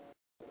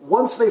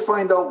once they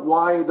find out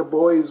why the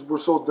boys were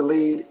so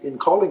delayed in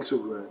calling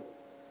Superman,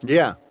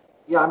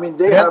 I mean,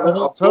 they have a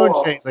whole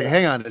tone change. Like,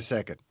 hang on a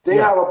second. They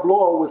have a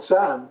blowout with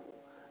Sam,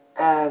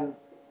 and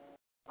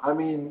I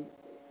mean,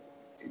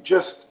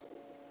 just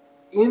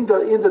in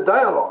the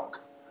dialogue,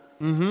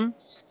 in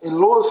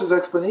Lois's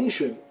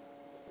explanation,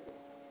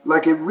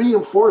 like, it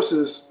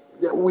reinforces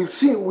that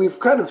we've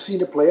kind of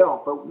seen it play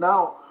out, but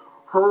now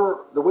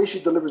the way she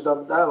delivers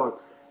that dialogue,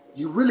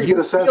 you really get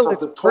a sense of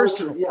the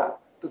torture.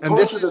 And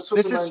this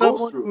is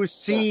someone who's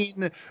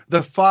seen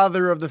the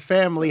father of the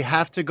family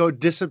have to go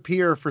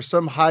disappear for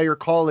some higher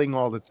calling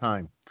all the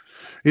time.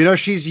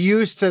 She's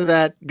used to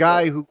that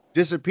guy who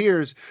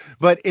disappears,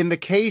 but in the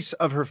case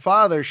of her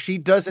father, she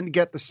doesn't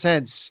get the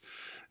sense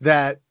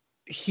that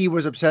he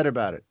was upset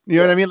about it. You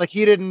know what I mean? Like,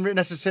 he didn't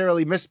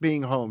necessarily miss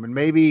being home, and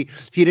maybe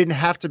he didn't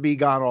have to be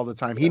gone all the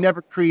time. He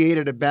never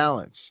created a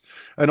balance.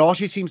 And all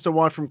she seems to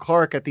want from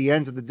Clark at the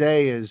end of the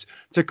day is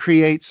to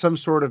create some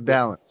sort of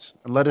balance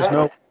and let us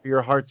know where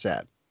your heart's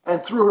at.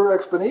 And through her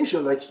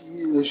explanation, like,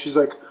 she's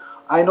like,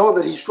 I know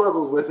that he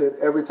struggles with it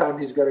every time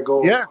he's got to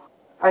go. Yeah.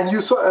 And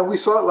we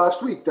saw it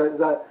last week,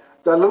 that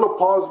little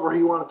pause where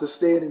he wanted to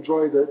stay and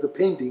enjoy the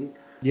painting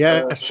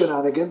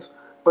shenanigans.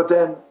 But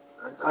then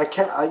I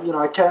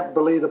can't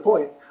belay the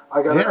point.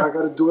 I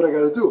gotta do what I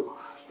gotta do.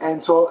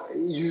 And so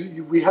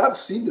we have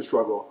seen the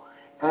struggle,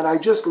 and I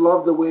just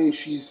love the way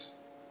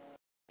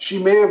she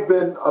may have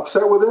been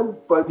upset with him,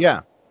 but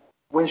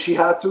when she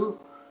had to,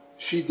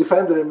 she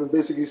defended him and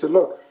basically said,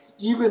 look,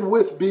 even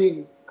with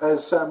being,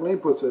 as Sam Lane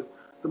puts it,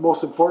 the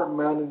most important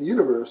man in the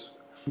universe,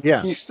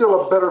 he's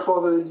still a better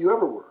father than you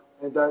ever were.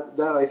 And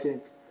that I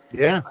think,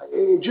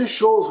 it just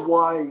shows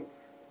why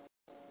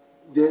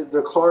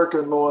the Clark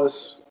and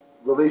Lois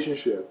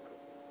relationship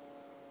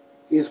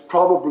is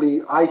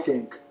probably, I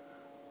think,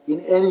 in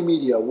any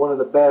media, one of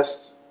the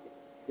best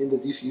in the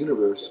DC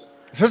universe.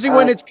 Especially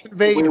when it's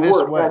conveyed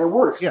this way. And it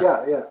works,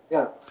 yeah.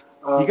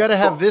 You got to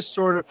have this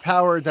sort of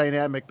power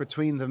dynamic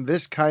between them.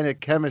 This kind of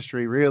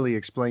chemistry really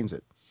explains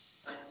it.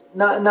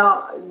 Now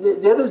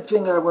the other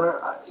thing I want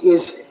to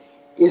is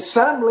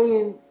Sam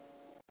Lane.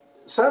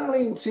 Sam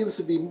Lane seems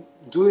to be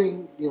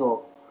doing,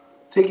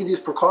 taking these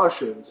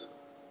precautions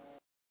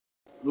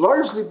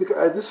largely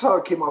because this is how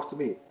it came off to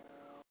me.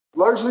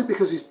 Largely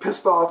because he's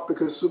pissed off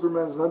because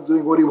Superman's not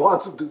doing what he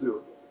wants him to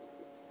do.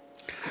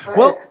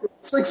 Well,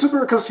 it's like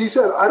Superman, because he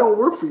said, "I don't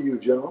work for you,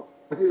 General."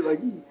 Like,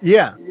 and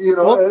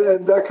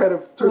that kind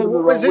of turned him the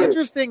wrong way. What was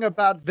interesting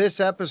about this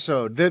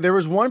episode, there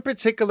was one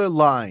particular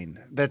line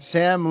that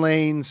Sam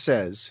Lane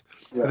says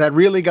that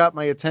really got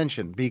my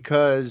attention,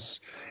 because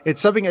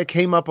it's something that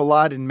came up a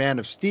lot in Man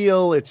of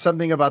Steel. It's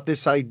something about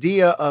this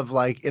idea of,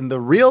 like, in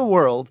the real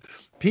world,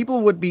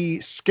 people would be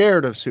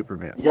scared of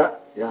Superman. Yeah.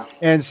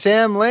 And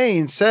Sam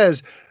Lane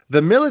says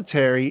the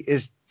military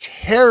is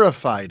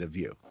terrified of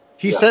you.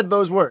 He said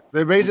those words.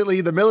 They're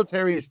basically, the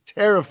military is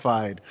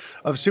terrified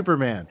of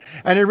Superman.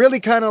 And it really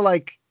kind of,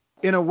 like,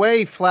 in a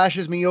way,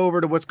 flashes me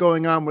over to what's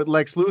going on with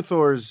Lex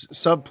Luthor's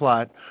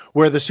subplot,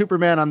 where the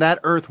Superman on that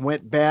Earth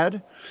went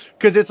bad.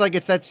 Because it's like,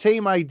 it's that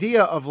same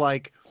idea of,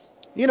 like,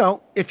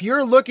 if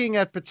you're looking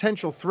at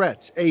potential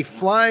threats, a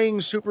flying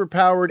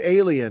superpowered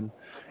alien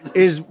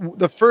is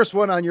the first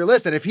one on your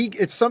list. And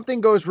if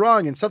something goes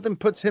wrong and something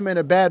puts him in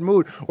a bad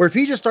mood, or if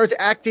he just starts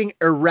acting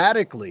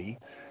erratically,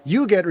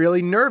 you get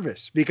really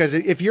nervous, because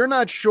if you're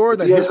not sure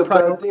that his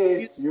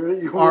priorities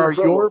are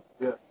your,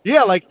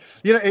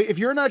 if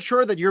you're not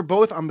sure that you're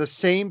both on the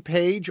same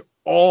page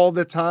all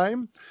the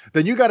time,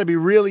 then you got to be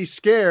really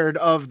scared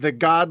of the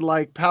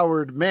godlike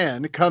powered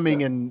man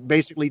coming and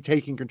basically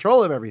taking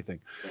control of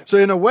everything. So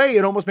in a way,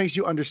 it almost makes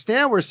you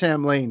understand where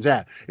Sam Lane's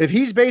at. If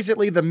he's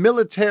basically the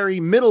military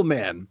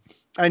middleman,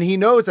 and he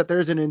knows that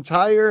there's an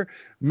entire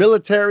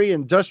military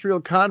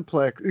industrial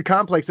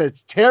complex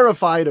that's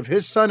terrified of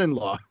his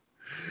son-in-law,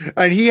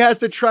 and he has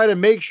to try to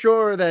make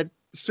sure that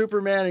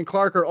Superman and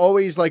Clark are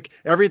always, like,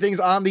 everything's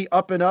on the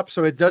up and up,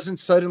 so it doesn't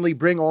suddenly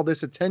bring all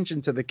this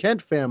attention to the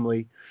Kent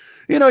family.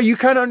 You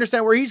kind of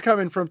understand where he's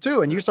coming from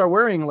too. And you start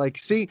worrying, like,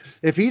 see,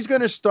 if he's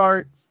going to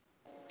start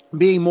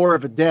being more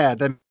of a dad,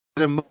 then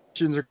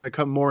emotions are going to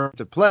come more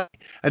into play.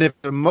 And if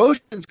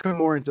emotions come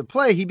more into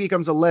play, he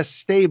becomes a less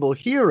stable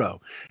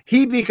hero.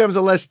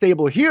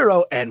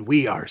 And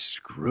we are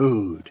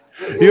screwed.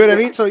 You know what I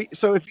mean? So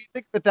if you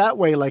think of it that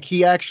way, like,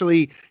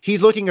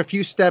 he's looking a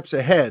few steps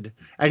ahead,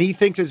 and he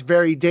thinks it's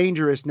very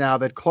dangerous now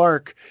that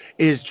Clark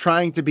is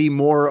trying to be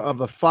more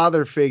of a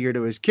father figure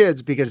to his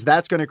kids, because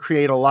that's going to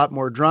create a lot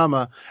more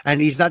drama,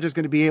 and he's not just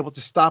going to be able to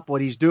stop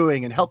what he's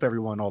doing and help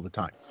everyone all the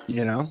time.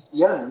 Yeah,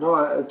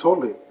 no,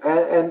 totally.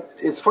 And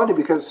it's funny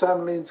because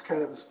Sam Lane's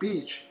kind of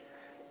speech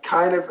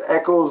kind of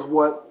echoes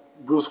what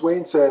Bruce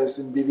Wayne says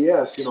in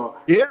BVS,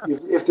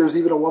 if there's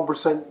even a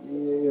 1%,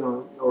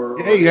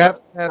 you have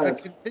to have a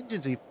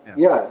contingency.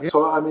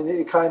 So I mean,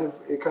 it kind of,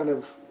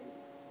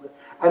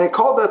 and it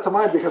called that to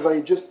mind because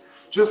I just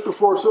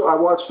before I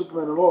watched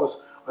Superman and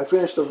Lois, I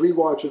finished a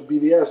rewatch of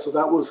BVS, so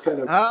that was kind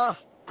of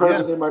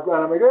present in my mind.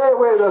 I'm like, hey,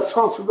 wait, that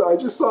sounds. I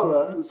just saw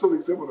that. It's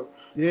something similar.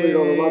 Played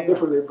out a lot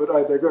differently, but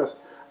I digress.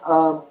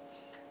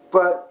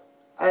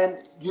 And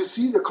you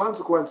see the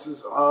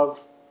consequences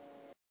of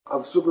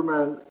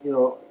Superman,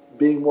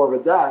 being more of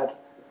a dad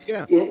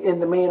in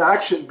the main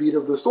action beat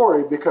of the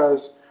story,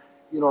 because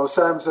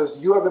Sam says,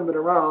 you haven't been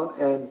around,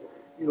 and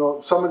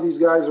some of these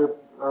guys are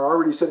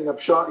already setting up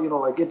shop,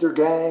 like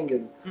Intergang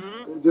and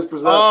this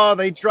person. Oh,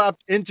 they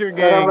dropped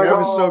Intergang. Like, that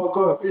was so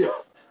cool. Yeah.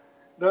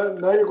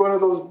 Now you're going to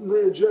those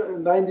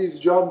 90s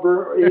John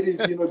Byrne,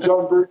 80s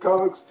John Byrne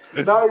comics.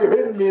 Now you're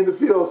hitting me in the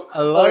feels.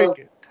 I like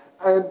it.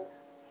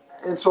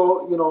 And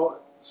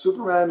so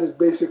Superman is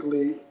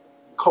basically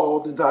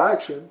called into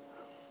action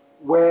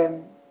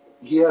when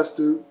he has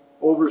to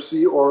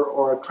oversee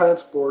or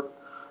transport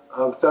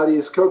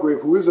Thaddeus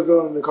Kilgrave, who is a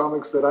villain in the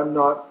comics that I'm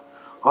not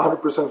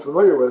 100%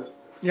 familiar with.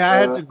 Yeah, I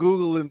had to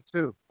Google him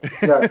too.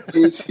 Yeah,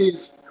 he's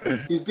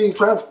being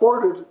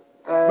transported.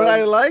 But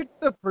I like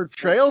the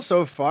portrayal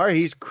so far.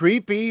 He's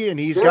creepy and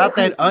he's got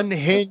that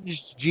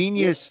unhinged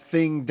genius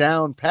thing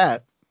down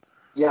pat.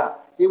 Yeah,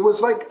 it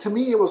was like, to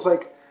me, it was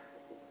like,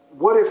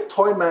 what if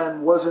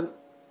Toyman wasn't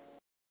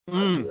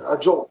a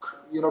joke?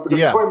 You know, because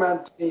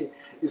Toyman to me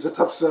is a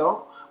tough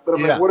sell. But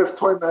I'm like, what if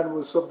Toyman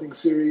was something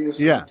serious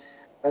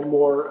and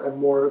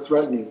more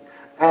threatening?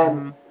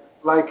 And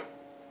like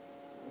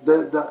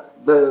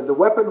the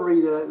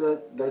weaponry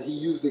that he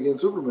used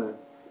against Superman.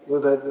 You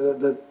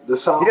know, the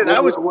sound. Yeah,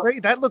 that was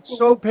great. That looked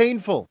so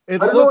painful. I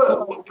don't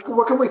know,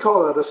 what can we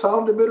call that? A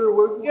sound emitter?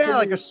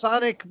 Like a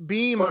sonic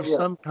beam of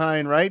some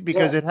kind, right?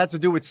 Because it had to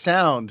do with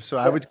sound. So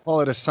I would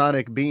call it a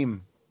sonic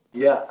beam.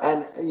 Yeah,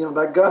 and you know,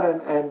 that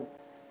gun and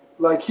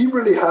like he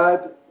really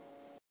had.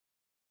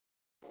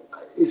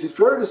 Is it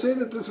fair to say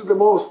that this is the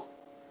most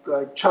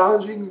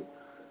challenging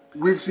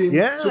we've seen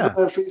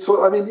Superman face?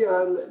 So I mean,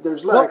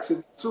 there's Lex in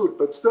the suit,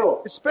 but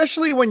still.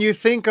 Especially when you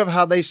think of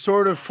how they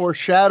sort of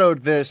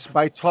foreshadowed this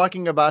by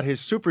talking about his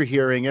super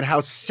hearing and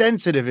how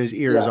sensitive his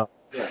ears are.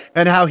 Yeah.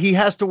 And how he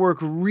has to work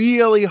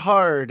really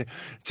hard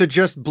to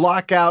just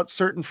block out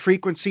certain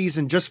frequencies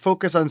and just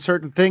focus on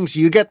certain things.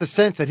 You get the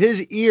sense that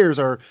his ears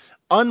are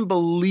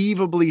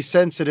unbelievably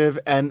sensitive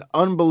and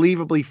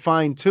unbelievably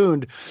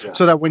fine-tuned,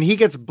 so that when he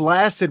gets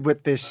blasted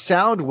with this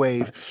sound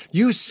wave,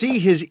 you see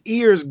his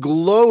ears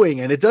glowing,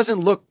 and it doesn't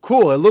look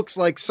cool. It looks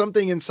like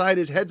something inside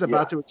his head's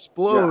about to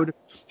explode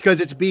because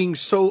it's being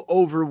so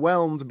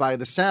overwhelmed by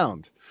the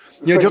sound.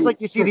 Yeah, just like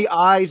you see the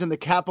eyes and the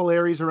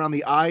capillaries around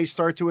the eyes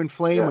start to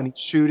inflame when he's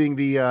shooting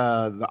the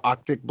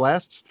octic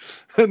blasts.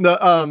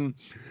 And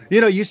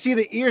you see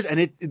the ears, and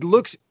it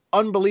looks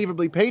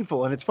unbelievably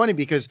painful. And it's funny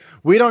because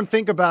we don't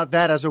think about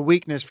that as a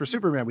weakness for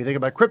Superman. We think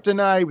about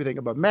kryptonite, we think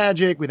about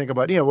magic, we think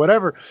about,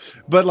 whatever.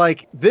 But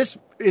like, this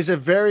is a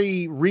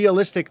very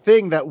realistic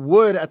thing that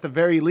would, at the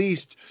very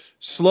least,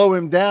 slow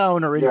him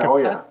down or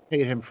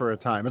incapacitate him for a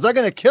time. It's not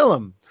going to kill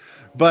him,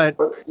 but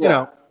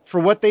for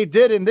what they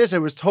did in this,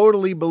 it was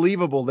totally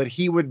believable that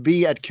he would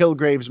be at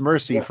Kilgrave's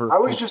mercy. I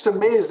was just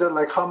amazed at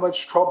like how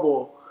much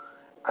trouble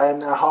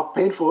and how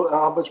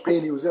much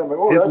pain he was in. I'm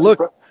like,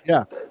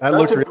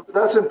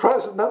 that's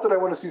impressive. Not that I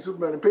want to see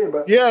Superman in pain,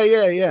 but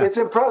it's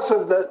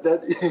impressive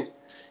that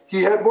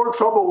he had more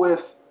trouble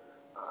with,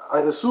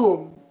 I'd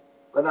assume,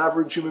 an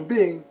average human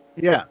being,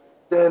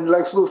 than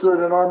Lex Luthor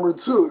in an armored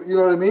suit. You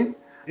know what I mean?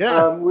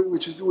 Yeah.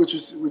 Which is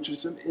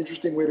an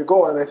interesting way to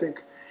go. And I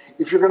think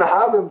if you're going to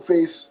have him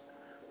face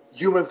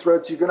human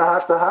threats, you're going to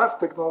have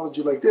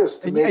technology like this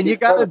to make and you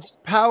got to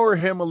depower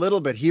him a little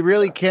bit. He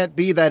really can't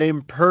be that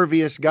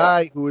impervious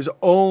guy who is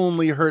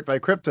only hurt by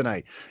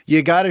kryptonite.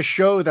 You got to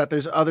show that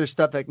there's other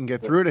stuff that can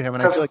get through to him,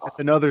 and I feel like that's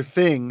another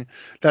thing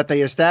that they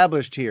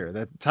established here,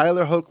 that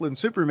Tyler Hoechlin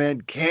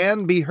Superman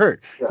can be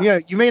hurt.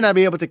 You may not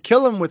be able to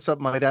kill him with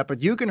something like that,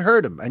 but you can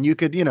hurt him, and you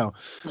could, he's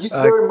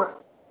very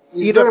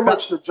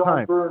much the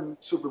John Byrne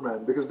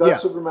Superman, because that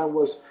Superman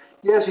was,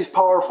 yes, he's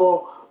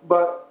powerful,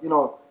 but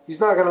he's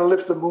not going to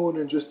lift the moon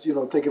and just,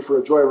 take it for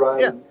a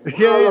joyride.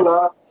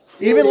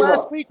 Even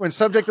last week when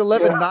Subject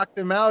 11 knocked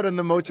him out in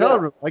the motel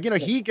room,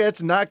 he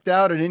gets knocked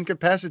out and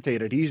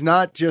incapacitated. He's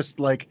not just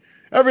like,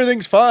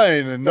 everything's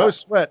fine and no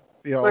sweat.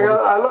 Like,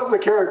 I love the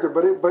character,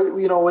 but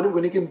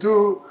when he can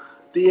do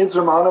the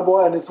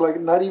insurmountable, and it's like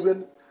not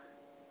even,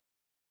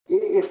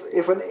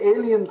 if an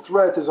alien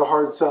threat is a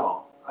hard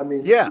sell, I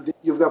mean,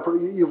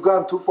 you've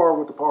gone too far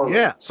with the power.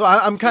 Yeah, so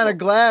I'm kind of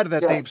glad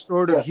that they've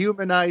sort of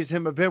humanized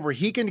him a bit, where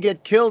he can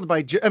get killed by.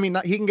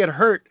 He can get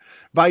hurt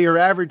by your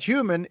average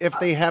human if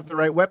they have the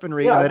right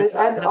weaponry. Yeah,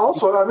 and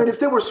also, if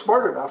they were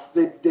smart enough,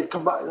 they'd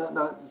combine.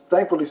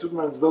 Thankfully,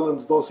 Superman's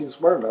villains don't seem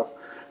smart enough.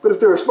 But if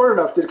they were smart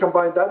enough, they'd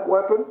combine that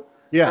weapon.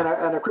 And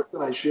a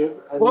kryptonite shiv.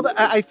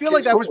 I feel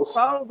like that was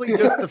probably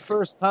just the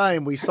first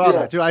time we saw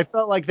that too. I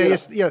felt like they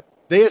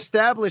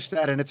established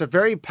that, and it's a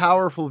very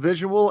powerful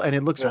visual, and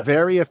it looks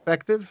very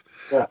effective.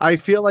 I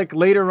feel like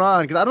later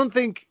on, because I don't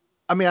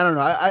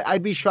know.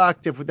 I'd be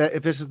shocked if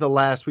this is the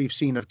last we've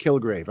seen of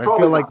Kilgrave. I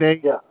feel like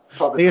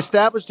they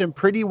established him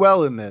pretty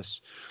well in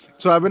this.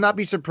 So I would not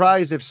be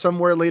surprised if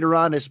somewhere later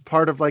on, as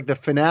part of like the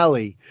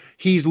finale,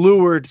 he's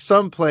lured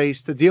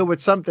someplace to deal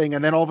with something,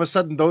 and then all of a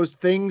sudden those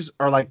things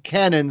are like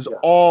cannons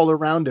all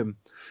around him,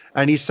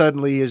 and he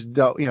suddenly has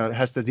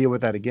to deal with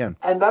that again.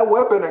 And that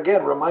weapon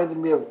again reminded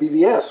me of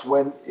BVS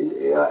when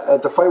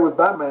at the fight with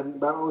Batman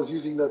was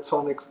using that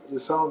sonic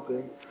sound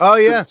thing. Oh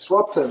yeah, to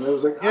disrupt him. It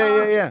was like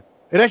yeah.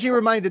 It actually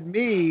reminded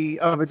me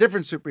of a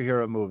different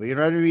superhero movie. It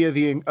reminded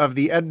me of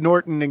the Ed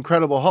Norton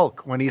Incredible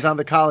Hulk when he's on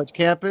the college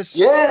campus.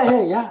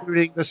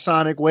 Shooting the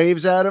sonic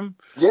waves at him.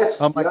 Yes.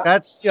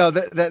 That's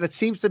that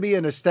seems to be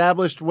an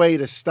established way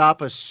to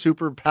stop a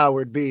super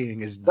powered being.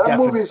 That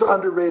movie's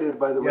underrated,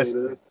 by the way.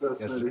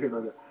 That's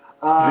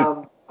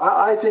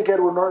I think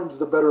Edward Norton's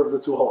the better of the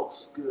two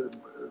Hulks.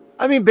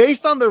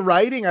 Based on the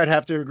writing, I'd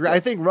have to agree. I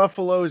think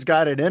Ruffalo's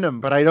got it in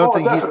him, but I don't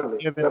think he's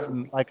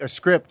given like a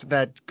script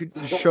that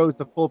shows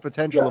the full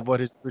potential of what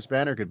his Bruce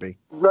Banner could be.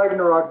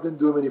 Ragnarok didn't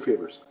do him any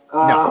favors.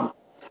 No.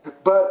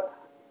 But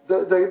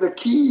the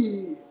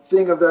key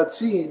thing of that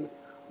scene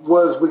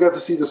was we got to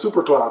see the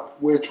super clap,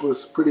 which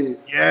was pretty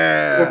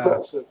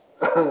impressive.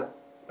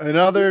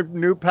 Another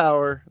new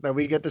power that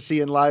we get to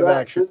see in live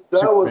action.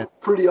 That was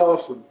pretty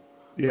awesome.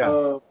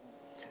 Yeah.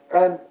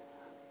 And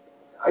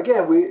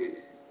again,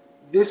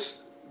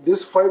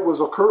 this fight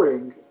was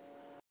occurring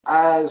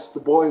as the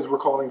boys were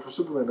calling for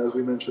Superman, as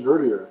we mentioned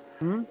earlier.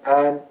 Mm-hmm.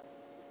 And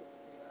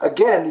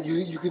again,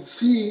 you could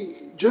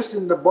see just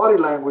in the body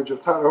language of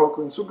Tyler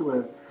Hoechlin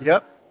Superman.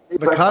 Yep.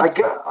 It's like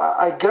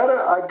I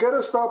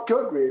gotta stop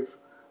Kilgrave,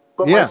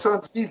 but my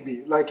sons need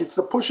me. Like it's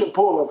the push and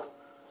pull of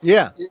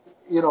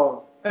you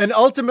know. And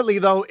ultimately,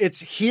 though, it's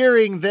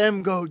hearing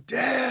them go,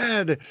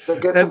 Dad,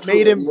 that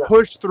made him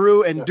push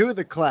through and do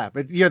the clap.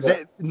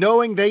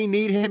 Knowing they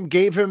need him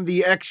gave him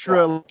the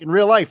extra, like, in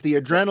real life, the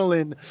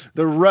adrenaline,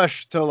 the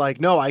rush to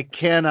like, no, I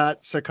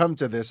cannot succumb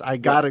to this. I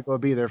got to go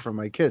be there for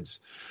my kids.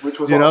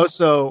 Which was awesome.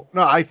 So,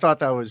 no, I thought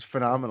that was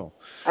phenomenal.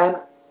 And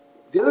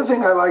the other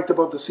thing I liked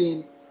about the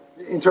scene,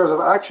 in terms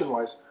of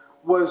action-wise,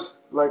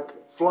 was like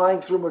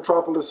flying through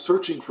Metropolis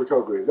searching for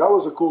Kilgrave. That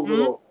was a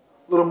cool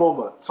little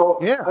moment. So,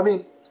 I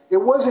mean, it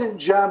wasn't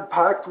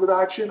jam-packed with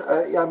action.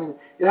 I mean,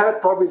 it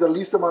had probably the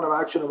least amount of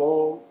action of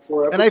all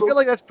 4 episodes. And I feel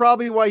like that's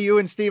probably why you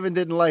and Steven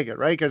didn't like it,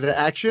 right? Because of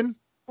action?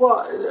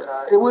 Well,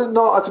 it was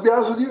to be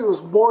honest with you, it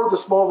was more the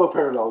Smallville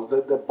parallels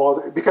that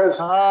bothered, because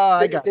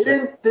they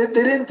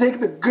didn't take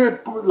the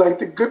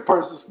good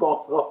parts of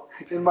Smallville,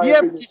 in my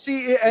opinion. You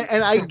see,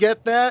 and I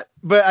get that,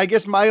 but I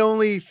guess my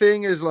only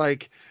thing is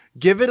like,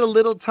 give it a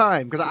little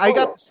time, because I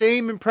got the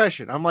same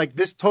impression. I'm like,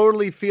 this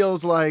totally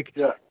feels like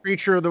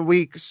Creature of the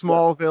Week,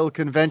 Smallville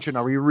convention.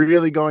 Are we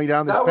really going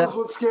down this path? That was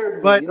what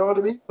scared me. You know what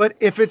I mean? But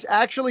if it's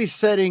actually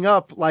setting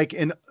up like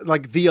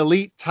the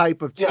elite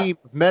type of team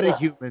of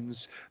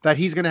metahumans that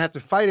he's going to have to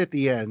fight at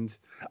the end,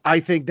 I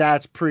think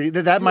that's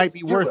that might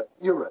be worth it.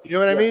 You're right. You know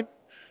what I mean?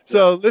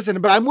 So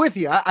listen, but I'm with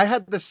you. I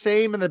had the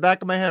same in the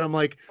back of my head. I'm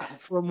like,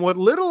 from what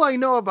little I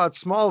know about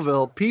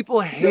Smallville, people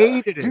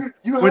hated it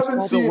when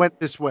Smallville went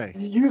this way.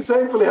 You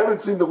thankfully haven't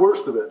seen the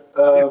worst of it,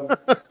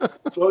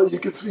 so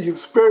you've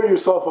spared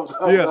yourself of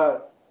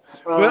that.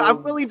 But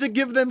I'm willing to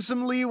give them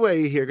some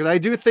leeway here, because I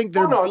do think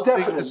they're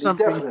building to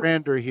something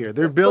grander here.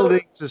 They're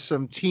building to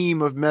some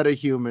team of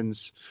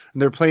metahumans,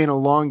 and they're playing a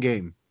long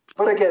game.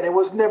 But again, it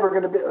was never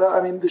going to be. I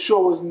mean, the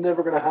show was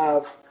never going to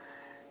have,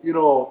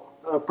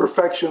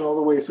 perfection all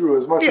the way through.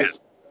 As much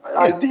as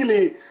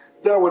ideally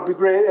that would be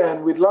great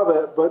and we'd love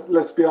it, but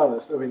let's be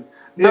honest. I mean,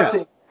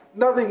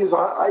 nothing is.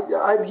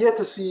 I've yet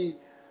to see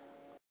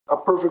a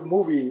perfect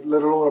movie,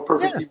 let alone a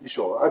perfect TV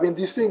show. I mean,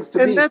 these things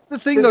to me, that's the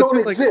thing, they though, don't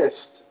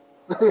exist.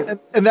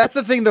 and that's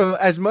the thing, though.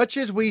 As much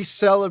as we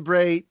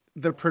celebrate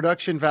the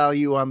production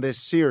value on this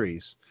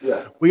series,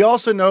 we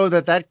also know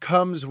that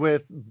comes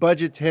with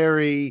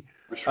budgetary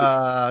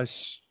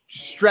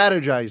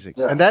strategizing.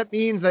 And that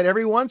means that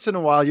every once in a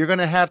while you're going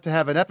to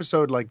have an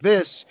episode like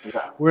this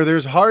where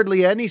there's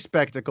hardly any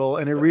spectacle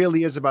and it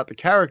really is about the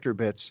character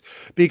bits,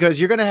 because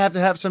you're going to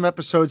have some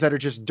episodes that are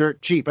just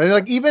dirt cheap. And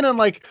like even on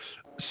like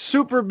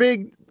super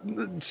big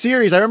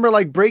series, I remember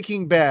like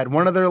Breaking Bad,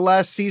 one of their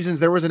last seasons,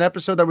 there was an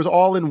episode that was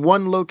all in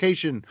one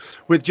location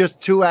with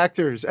just 2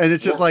 actors, and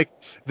it's just like,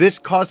 this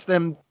cost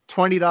them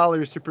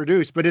 $20 to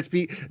produce, but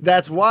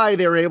that's why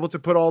they were able to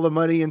put all the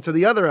money into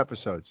the other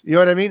episodes. You know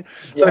what I mean?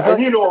 So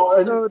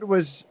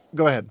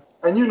go ahead.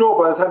 And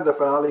by the time the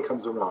finale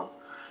comes around,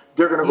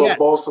 they're going to go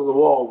balls to the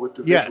wall with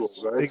the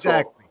visuals, right?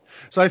 Exactly.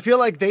 So I feel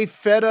like they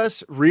fed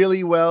us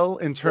really well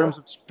in terms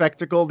of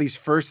spectacle these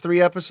first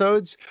 3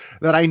 episodes,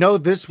 that I know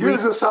this week.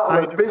 Here's a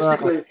salad,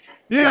 basically.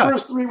 The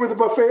first 3 with the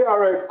buffet. All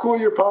right, cool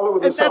your palate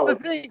with a salad.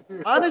 That's the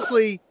thing.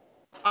 Honestly,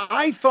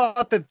 I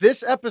thought that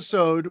this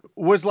episode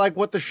was like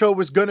what the show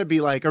was going to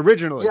be like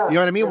originally. You know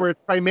what I mean? Where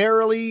it's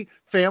primarily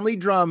family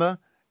drama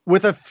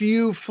with a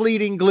few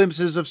fleeting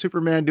glimpses of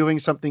Superman doing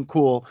something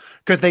cool,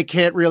 because they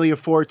can't really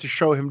afford to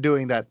show him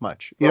doing that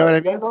much. You know what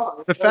I mean?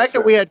 The fact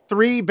that we had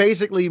 3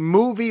 basically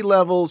movie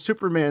level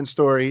Superman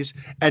stories,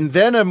 and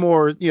then a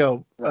more,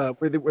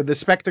 where the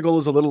spectacle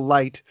is a little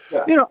light,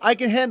 I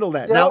can handle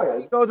that. Now,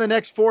 if you go the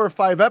next 4 or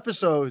 5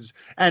 episodes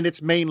and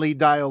it's mainly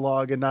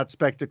dialogue and not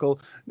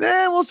spectacle,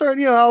 then we'll start,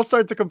 I'll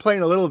start to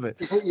complain a little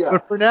bit.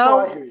 But for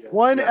now,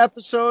 one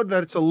episode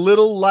that's a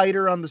little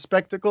lighter on the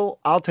spectacle,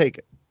 I'll take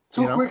it.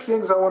 2 quick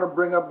things I want to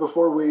bring up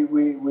before we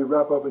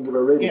wrap up and give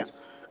our ratings.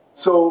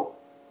 So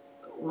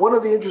one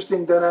of the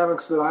interesting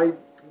dynamics that I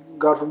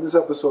got from this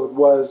episode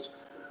was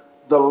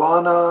the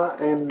Lana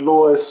and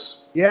Lois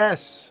I'm glad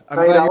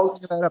you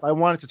brought that up. I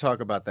wanted to talk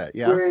about that.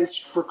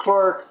 Which for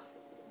Clark,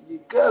 you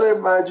gotta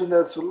imagine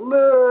that's a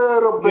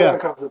little bit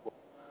uncomfortable.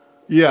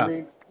 I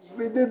mean,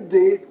 they did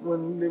date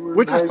when they were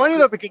Which is funny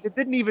though, because it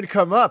didn't even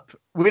come up.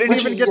 We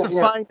didn't even get to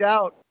find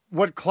out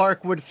what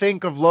Clark would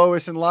think of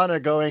Lois and Lana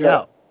going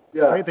out.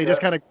 They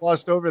just kind of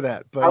glossed over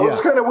that. But I was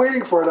kind of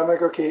waiting for it. I'm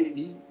like, okay,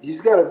 he's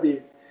got to be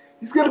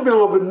a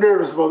little bit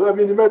nervous about it. I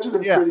mean, imagine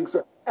them trading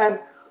stuff. And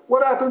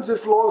what happens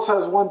if Lois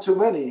has one too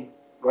many,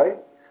 right?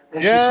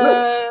 And she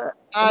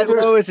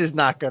slips. Lois is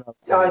not gonna.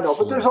 I know,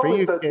 but there's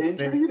always that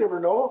danger. You never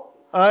know.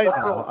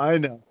 I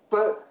know.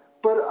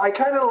 But I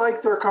kind of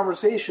like their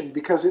conversation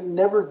because it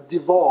never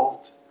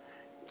devolved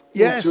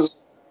into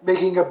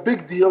making a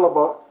big deal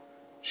about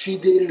she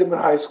dated him in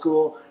high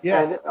school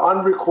and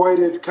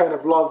unrequited kind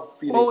of love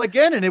feelings. Well,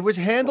 again, and it was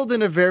handled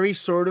in a very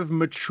sort of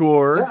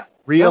mature,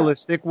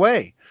 realistic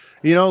way.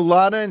 You know,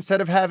 Lana, instead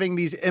of having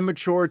these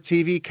immature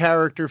TV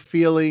character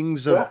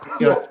feelings of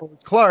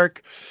towards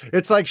Clark,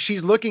 it's like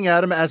she's looking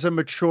at him as a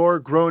mature,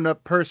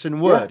 grown-up person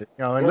would. You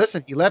know, and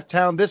listen, he left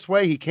town this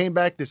way, he came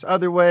back this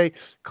other way.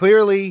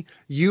 Clearly,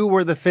 you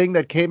were the thing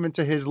that came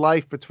into his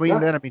life between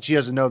then. I mean, she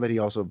doesn't know that he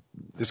also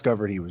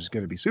discovered he was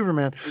going to be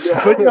Superman.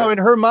 But, you know, in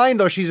her mind,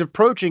 though, she's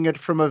approaching it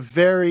from a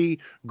very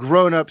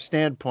grown-up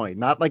standpoint,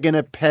 not like in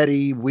a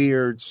petty,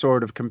 weird,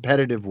 sort of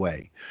competitive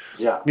way.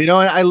 Yeah. You know,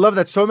 and I love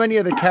that so many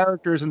of the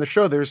characters in the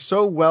show, they're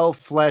so well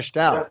fleshed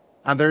out.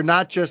 And they're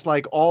not just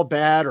like all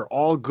bad or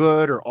all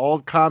good or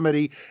all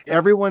comedy.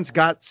 Everyone's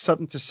got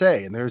something to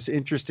say, and there's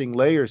interesting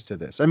layers to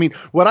this. I mean,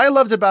 what I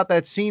loved about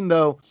that scene,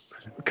 though,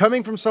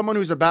 coming from someone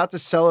who's about to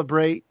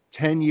celebrate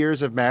 10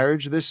 years of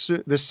marriage this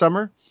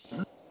summer,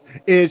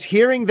 is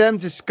hearing them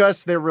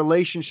discuss their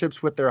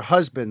relationships with their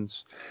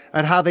husbands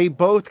and how they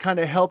both kind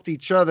of helped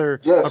each other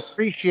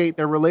appreciate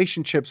their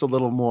relationships a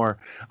little more.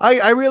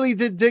 I really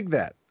did dig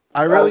that.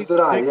 As did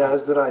I.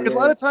 Because a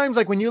lot of times,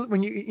 like when you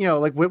know,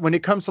 like when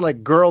it comes to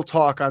like girl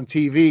talk on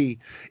TV,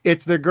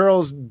 it's the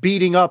girls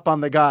beating up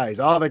on the guys.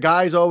 Oh, the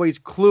guy's always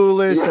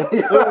clueless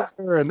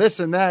and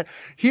this and that.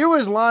 Here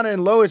was Lana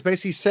and Lois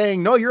basically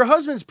saying, no, your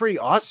husband's pretty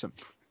awesome.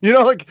 You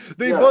know, like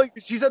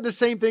she said the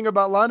same thing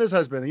about Lana's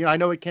husband. You know, I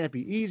know it can't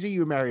be easy.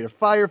 You married a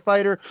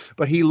firefighter,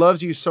 but he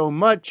loves you so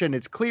much, and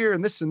it's clear,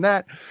 and this and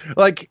that.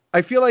 Like,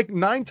 I feel like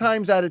 9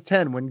 times out of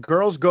 10, when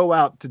girls go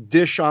out to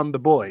dish on the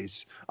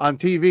boys on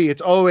TV,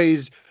 it's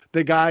always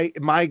the guy.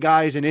 My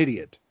guy's an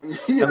idiot,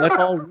 and let's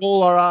all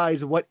roll our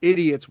eyes at what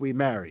idiots we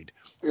married.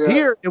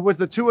 Here, it was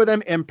the two of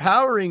them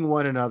empowering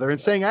one another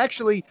and saying,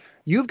 actually,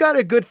 you've got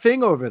a good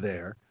thing over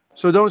there,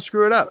 so don't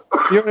screw it up.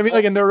 You know what I mean?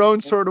 Like in their own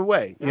sort of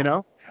way, you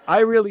know?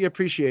 I really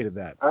appreciated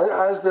that.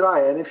 As did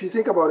I. And if you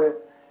think about it,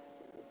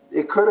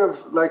 it could have,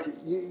 like,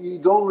 you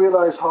don't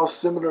realize how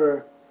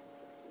similar,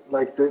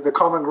 like, the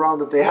common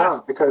ground that they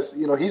have. Because,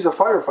 you know, he's a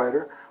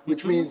firefighter,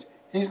 which means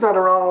he's not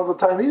around all the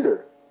time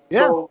either.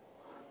 Yeah. So,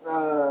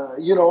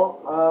 you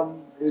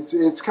know,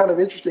 it's kind of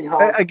interesting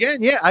how...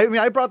 Again, I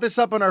mean, I brought this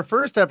up on our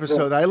first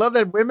episode. I love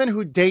that women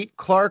who date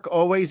Clark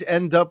always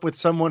end up with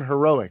someone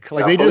heroic.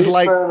 Like, they just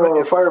like... or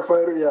a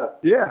firefighter,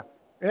 Yeah.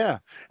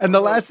 And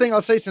the last thing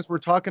I'll say, since we're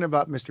talking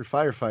about Mr.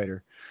 Firefighter,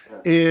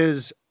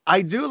 is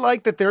I do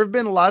like that there have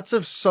been lots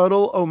of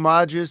subtle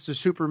homages to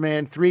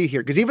Superman 3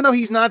 here. Because even though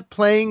he's not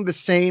playing the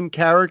same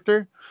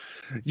character,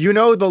 you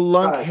know, the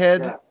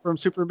lunkhead from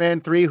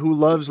Superman 3 who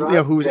loves, you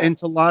know, who's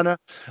into Lana.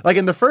 Like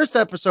in the first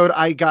episode,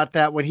 I got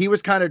that when he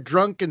was kind of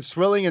drunk and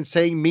swilling and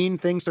saying mean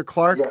things to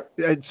Clark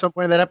at some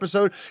point in that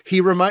episode. He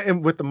reminded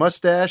him with the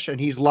mustache, and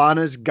he's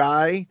Lana's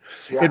guy.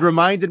 It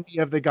reminded me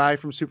of the guy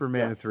from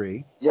Superman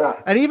 3.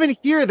 And even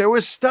here, there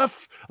was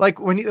stuff like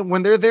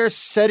when they're there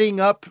setting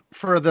up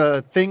for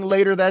the thing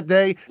later that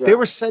day, they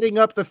were setting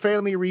up the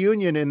family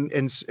reunion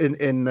in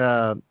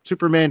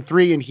Superman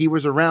 3, and he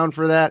was around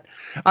for that.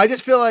 I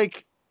just feel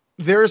like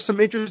there are some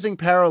interesting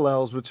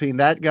parallels between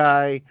that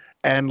guy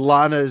and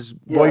Lana's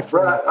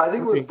boyfriend. Brad, I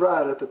think it was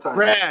Brad at the time.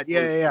 Brad,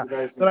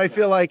 But I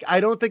feel like I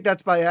don't think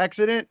that's by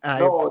accident,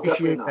 and I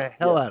appreciate the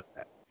hell out of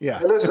that. Yeah.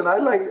 Hey, listen, I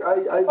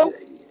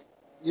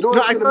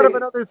I thought of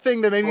another thing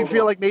that made me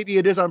feel like maybe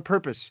it is on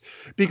purpose,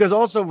 because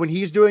also when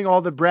he's doing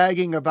all the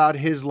bragging about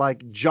his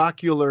like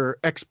jocular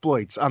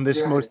exploits on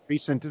this most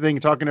recent thing,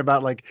 talking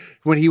about like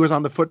when he was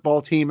on the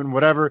football team and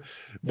whatever,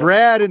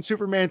 Brad in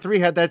Superman 3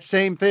 had that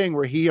same thing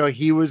where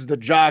he was the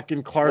jock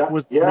and Clark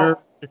was the nerd.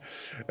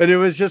 And it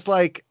was just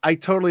like, I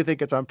totally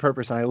think it's on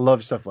purpose, and I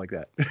love stuff like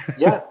that.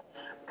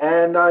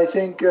 And I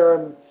think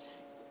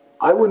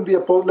I wouldn't be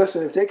opposed.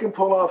 Listen, if they can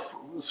pull off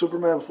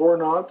Superman 4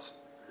 nods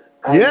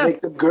and make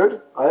them good,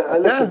 I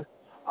listen.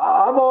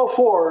 I'm all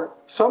for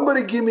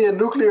somebody give me a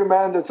nuclear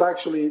man that's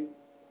actually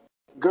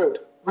good.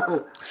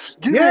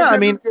 I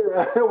mean,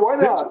 why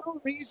not? There's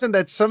no reason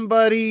that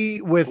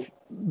somebody with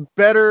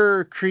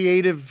better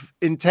creative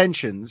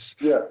intentions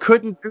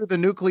couldn't do the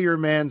Nuclear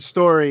Man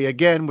story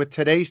again with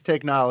today's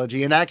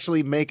technology and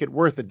actually make it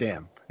worth a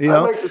damn. You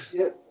know? I'd like to see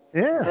it.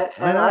 Yeah,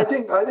 and I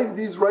think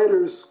these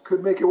writers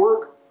could make it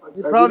work.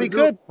 You probably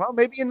could. Well,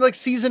 maybe in like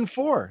season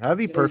 4. That'd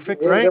be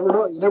perfect, right?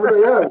 You never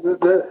know.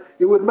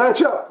 It would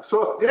match up.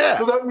 So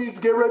that means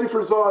get ready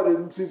for Zod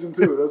in season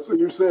 2. That's what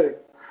you're saying.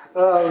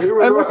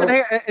 Listen,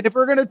 hey, and if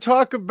we're going to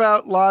talk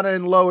about Lana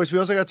and Lois, we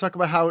also got to talk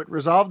about how it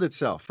resolved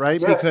itself, right?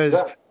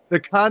 Because the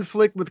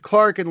conflict with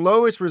Clark and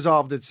Lois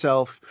resolved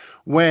itself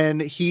when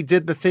he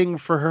did the thing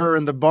for her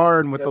in the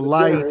barn with the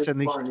lights, and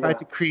he tried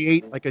to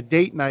create like a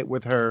date night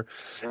with her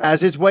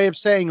as his way of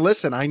saying,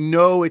 listen, I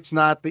know it's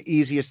not the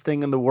easiest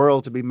thing in the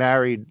world to be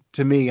married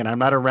to me, and I'm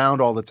not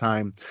around all the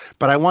time,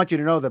 but I want you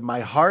to know that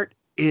my heart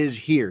is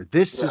here.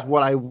 This is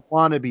what I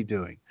want to be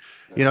doing.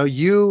 You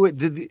know,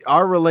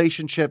 our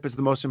relationship is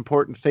the most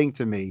important thing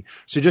to me.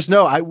 So just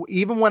know,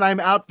 even when I'm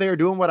out there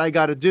doing what I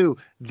got to do,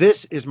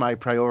 this is my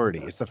priority.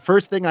 It's the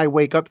first thing I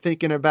wake up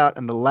thinking about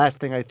and the last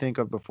thing I think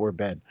of before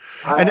bed.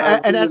 I And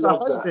really as a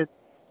love husband,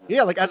 that.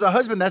 yeah, like as a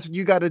husband, that's what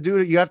you got to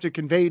do. You have to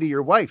convey to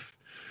your wife.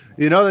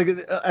 You know, like,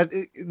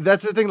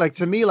 that's the thing. Like,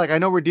 to me, like, I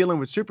know we're dealing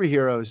with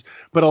superheroes,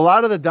 but a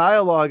lot of the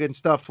dialogue and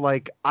stuff,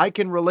 like, I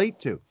can relate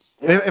to.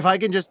 Yeah. If I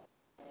can just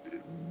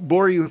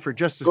bore you for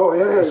just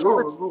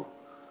Go.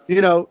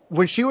 You know,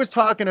 when she was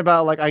talking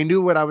about, like, I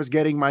knew what I was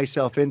getting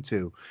myself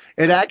into,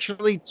 it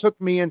actually took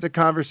me into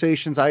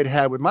conversations I'd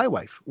had with my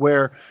wife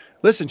where,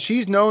 listen,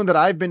 she's known that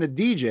I've been a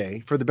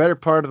DJ for the better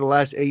part of the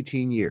last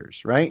 18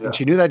 years, right? Yeah. And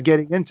she knew that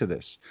getting into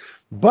this,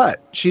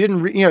 but she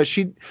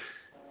didn't,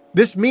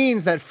 this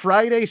means that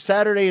Friday,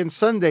 Saturday, and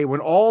Sunday, when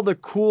all the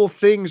cool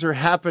things are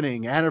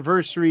happening,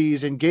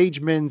 anniversaries,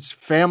 engagements,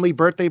 family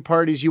birthday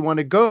parties you want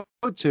to go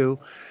to,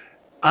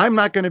 I'm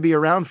not going to be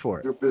around for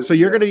it. So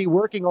you're going to be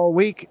working all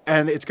week,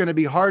 and it's going to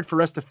be hard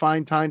for us to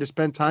find time to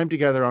spend time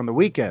together on the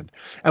weekend.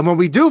 And when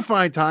we do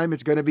find time,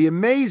 it's going to be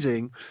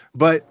amazing,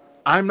 but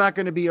I'm not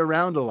going to be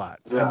around a lot.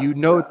 Yeah, and you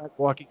know that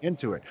walking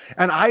into it.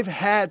 And I've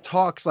had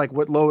talks like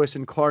what Lois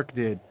and Clark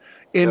did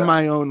in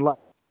my own life.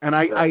 And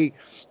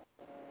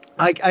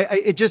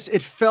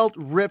it felt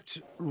ripped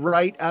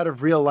right out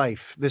of real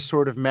life, this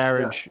sort of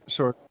marriage,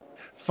 sort of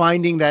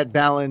finding that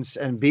balance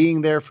and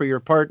being there for your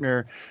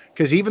partner.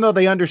 Because even though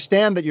they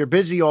understand that you're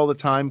busy all the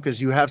time because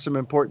you have some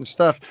important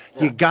stuff,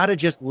 you got to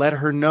just let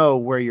her know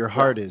where your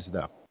heart is,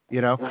 though.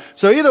 You know?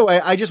 So either way,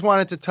 I just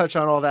wanted to touch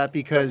on all that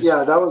because...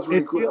 Yeah, that was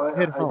really cool.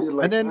 I did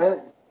like, and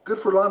then, good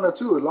for Lana,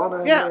 too.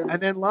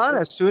 And then Lana,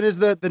 as soon as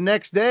the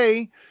next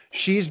day,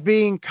 she's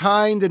being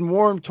kind and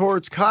warm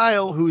towards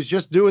Kyle, who's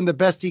just doing the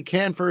best he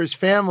can for his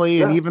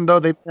family. And even though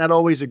they not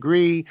always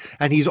agree,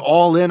 and he's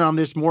all in on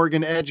this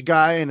Morgan Edge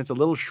guy, and it's a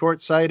little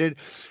short-sighted,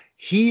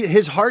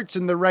 his heart's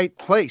in the right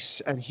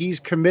place, and he's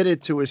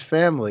committed to his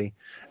family,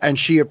 and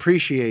she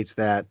appreciates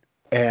that.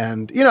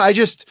 And, you know,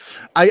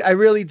 I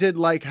really did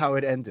like how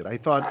it ended. I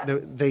thought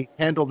they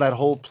handled that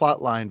whole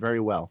plot line very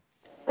well.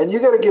 And you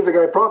got to give the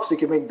guy props. He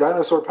can make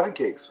dinosaur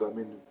pancakes. So,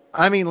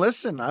 I mean,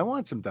 listen, I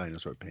want some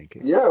dinosaur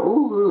pancakes. Yeah,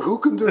 who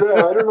can do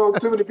that? I don't know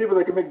too many people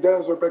that can make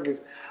dinosaur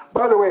pancakes.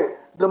 By the way,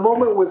 the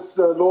moment with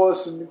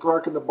Lois and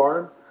Clark in the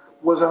barn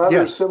was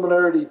another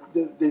similarity.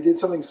 They did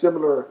something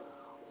similar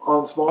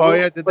on Smallville. Oh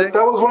yeah, did they?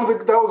 That was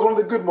one of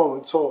the good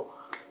moments. So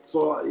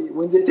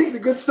when they take the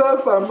good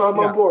stuff, I'm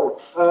on board.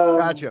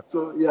 Gotcha.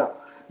 So yeah,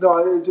 no,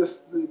 it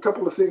just a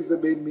couple of things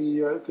that made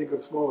me think of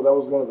Smallville. That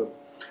was one of them.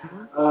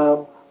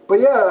 Mm-hmm. But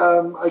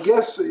yeah, I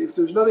guess if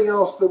there's nothing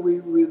else that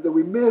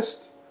we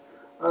missed,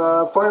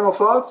 final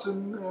thoughts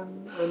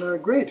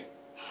and great.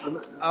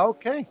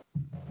 Okay,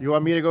 you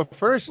want me to go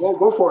first? Well,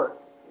 go for it.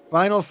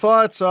 Final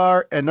thoughts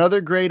are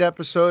another great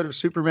episode of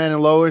Superman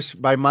and Lois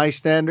by my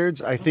standards.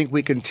 I think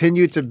we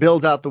continue to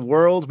build out the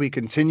world. We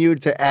continue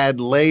to add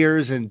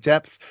layers and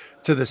depth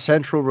to the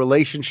central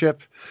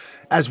relationship,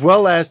 as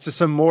well as to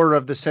some more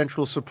of the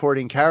central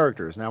supporting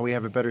characters. Now we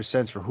have a better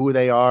sense for who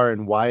they are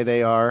and why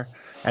they are.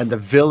 And the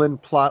villain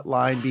plot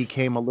line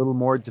became a little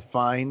more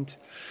defined.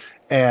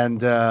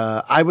 And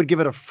I would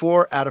give it a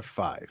 4 out of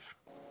 5.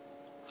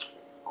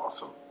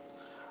 Awesome.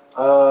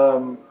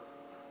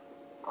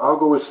 I'll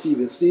go with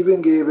Steven.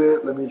 Steven gave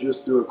it, let me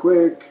just do a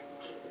quick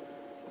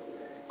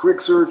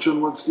search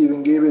on what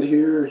Steven gave it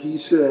here. He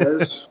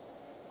says...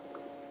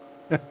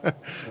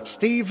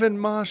 Stephen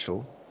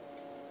Marshall.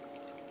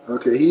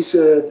 Okay, he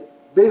said,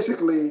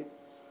 basically,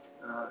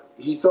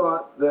 he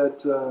thought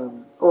that...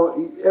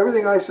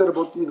 everything I said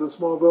about the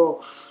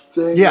Smallville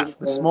thing... Yeah,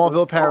 the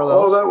Smallville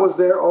parallels. All that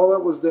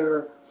was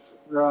there.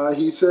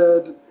 He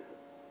said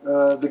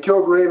the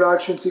Kilgrave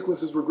action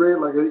sequences were great,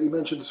 like he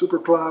mentioned the super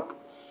clap.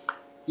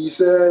 He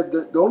said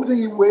that the only thing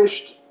he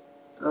wished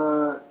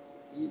or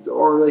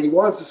that he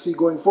wants to see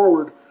going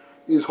forward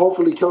is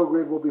hopefully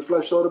Kilgrave will be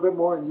fleshed out a bit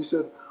more, and you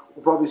said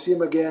we'll probably see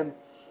him again.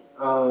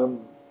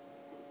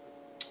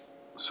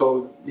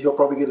 So he'll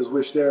probably get his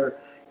wish there.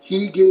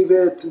 He gave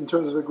it, in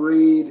terms of a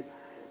grade,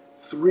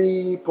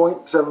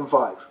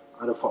 3.75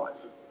 out of 5.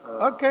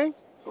 Okay.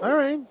 So, all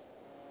right.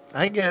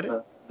 I get it.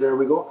 There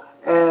we go.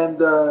 And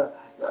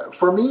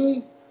for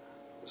me,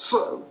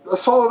 a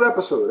solid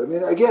episode. I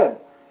mean, again,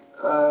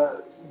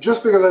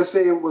 just because I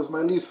say it was my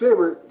least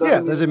favorite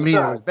doesn't mean it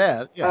was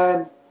bad. Yeah.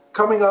 And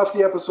coming off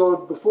the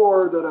episode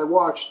before that I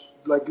watched,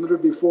 like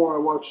literally before I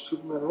watched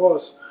Superman and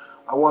Lois,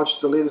 I watched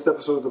the latest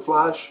episode of The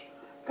Flash,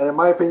 and in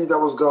my opinion, that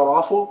was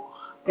god-awful.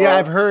 Yeah,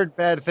 I've heard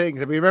bad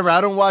things. I mean, remember, I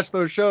don't watch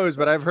those shows,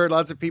 but I've heard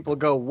lots of people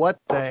go, "What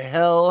the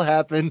hell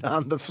happened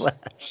on The Flash?"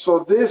 So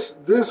this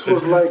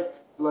was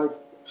like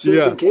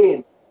Citizen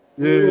Kane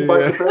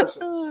by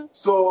comparison.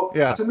 So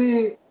to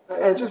me,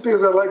 and just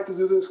because I like to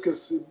do this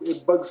because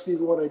it bugs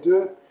Steven when I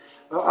do it,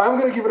 I'm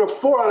going to give it a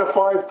 4 out of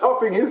 5,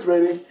 topping his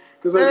rating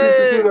because I seem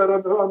to do that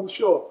on the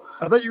show.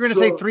 I thought you were going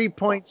to say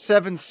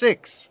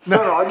 3.76.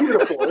 No, I'll give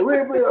it a 4.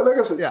 Like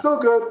I said, still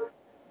good.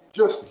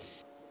 Just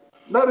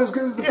not as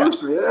good as the first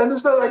three. And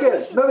there's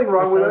nothing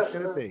wrong with that. It's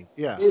gonna be.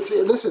 Yeah.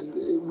 Listen,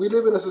 we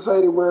live in a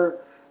society where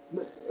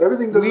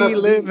everything doesn't have to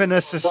be. We live in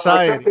a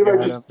society.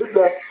 I just did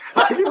that.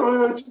 I can't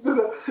believe I just did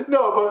that.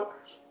 No,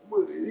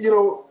 but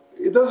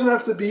it doesn't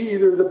have to be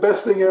either the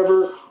best thing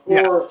ever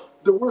or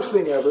the worst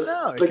thing ever.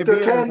 No, like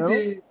there can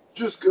be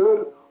just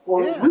good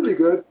or really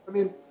good. I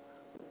mean,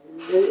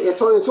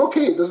 it's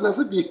okay. It doesn't have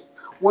to be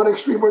one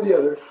extreme or the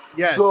other.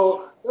 Yes.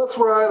 So that's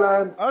where I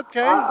land.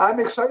 Okay. I'm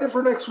excited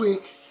for next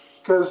week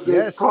because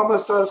they've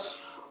promised us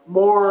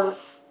more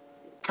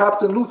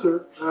Captain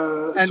Luther.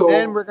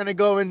 Then we're going to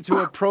go into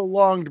a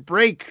prolonged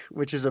break,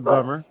 which is a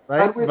bummer,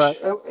 right? And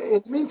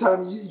in the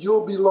meantime,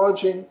 you'll be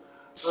launching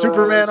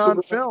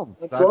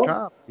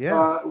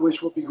SupermanOnFilm.com.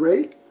 Which will be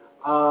great.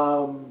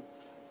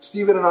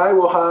 Stephen and I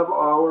will have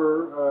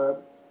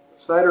our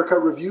Snyder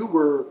Cut review.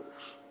 We're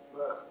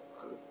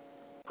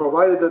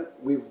provided that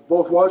we've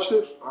both watched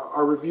it.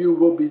 Our review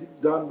will be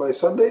done by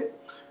Sunday,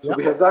 so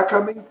we have that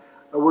coming.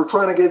 We're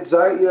trying to get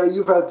Zach. Yeah,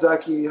 you've had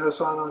Zaki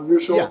Hassan on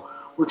your show. Yeah.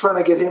 We're trying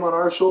to get him on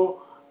our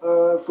show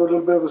for a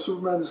little bit of a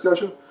Superman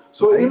discussion.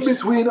 So in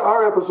between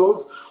our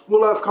episodes,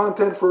 we'll have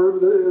content for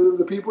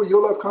the people.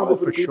 You'll have content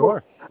for the people.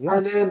 Sure. Yeah.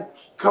 And then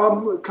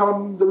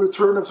come the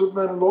return of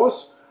Superman and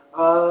Lois,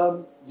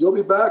 you'll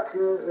be back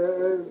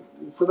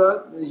for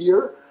that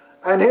here.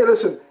 And hey,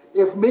 listen,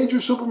 if major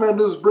Superman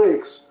news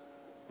breaks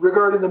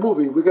regarding the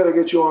movie, we got to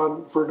get you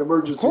on for an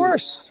emergency show.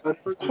 So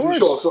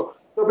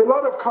there'll be a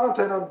lot of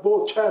content on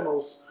both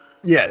channels.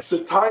 Yes.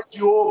 To tide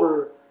you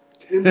over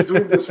in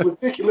between this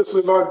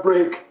ridiculously long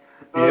break.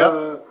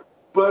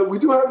 But we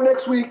do have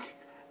next week,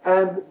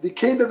 and the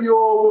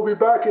KWO will be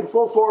back in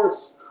full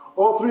force,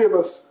 all three of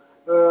us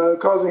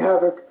causing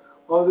havoc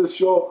on this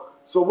show.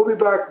 So we'll be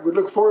back. We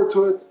look forward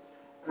to it,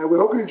 and we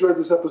hope you enjoyed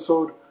this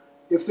episode.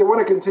 If they want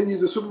to continue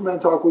the Superman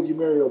talk with you,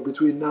 Mario,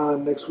 between now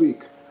and next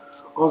week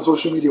on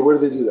social media, where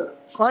do they do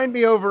that? Find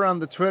me over on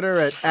the Twitter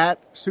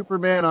at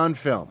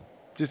SupermanOnFilm.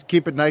 Just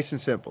keep it nice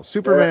and simple.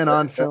 Superman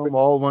on Film,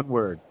 all one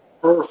word.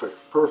 Perfect.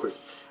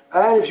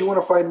 And if you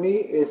want to find me,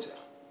 it's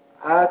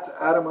at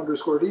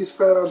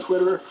Adam_DeesFan on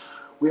Twitter.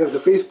 We have the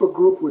Facebook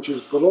group, which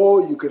is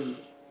below. You can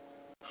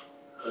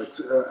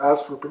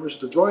ask for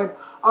permission to join.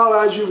 I'll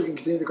add you. We can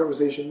continue the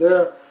conversation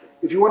there.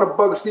 If you want to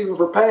bug Stephen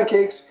for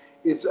pancakes,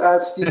 it's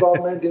at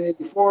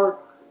SteveBall1984.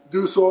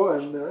 Do so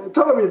and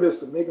tell him you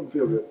missed him. Make him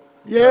feel good.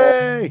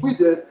 Yay! We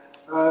did.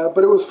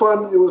 But it was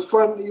fun. It was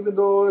fun even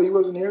though he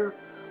wasn't here.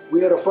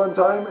 We had a fun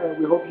time, and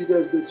we hope you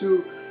guys did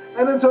too.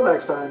 And until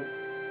next time,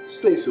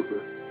 stay super.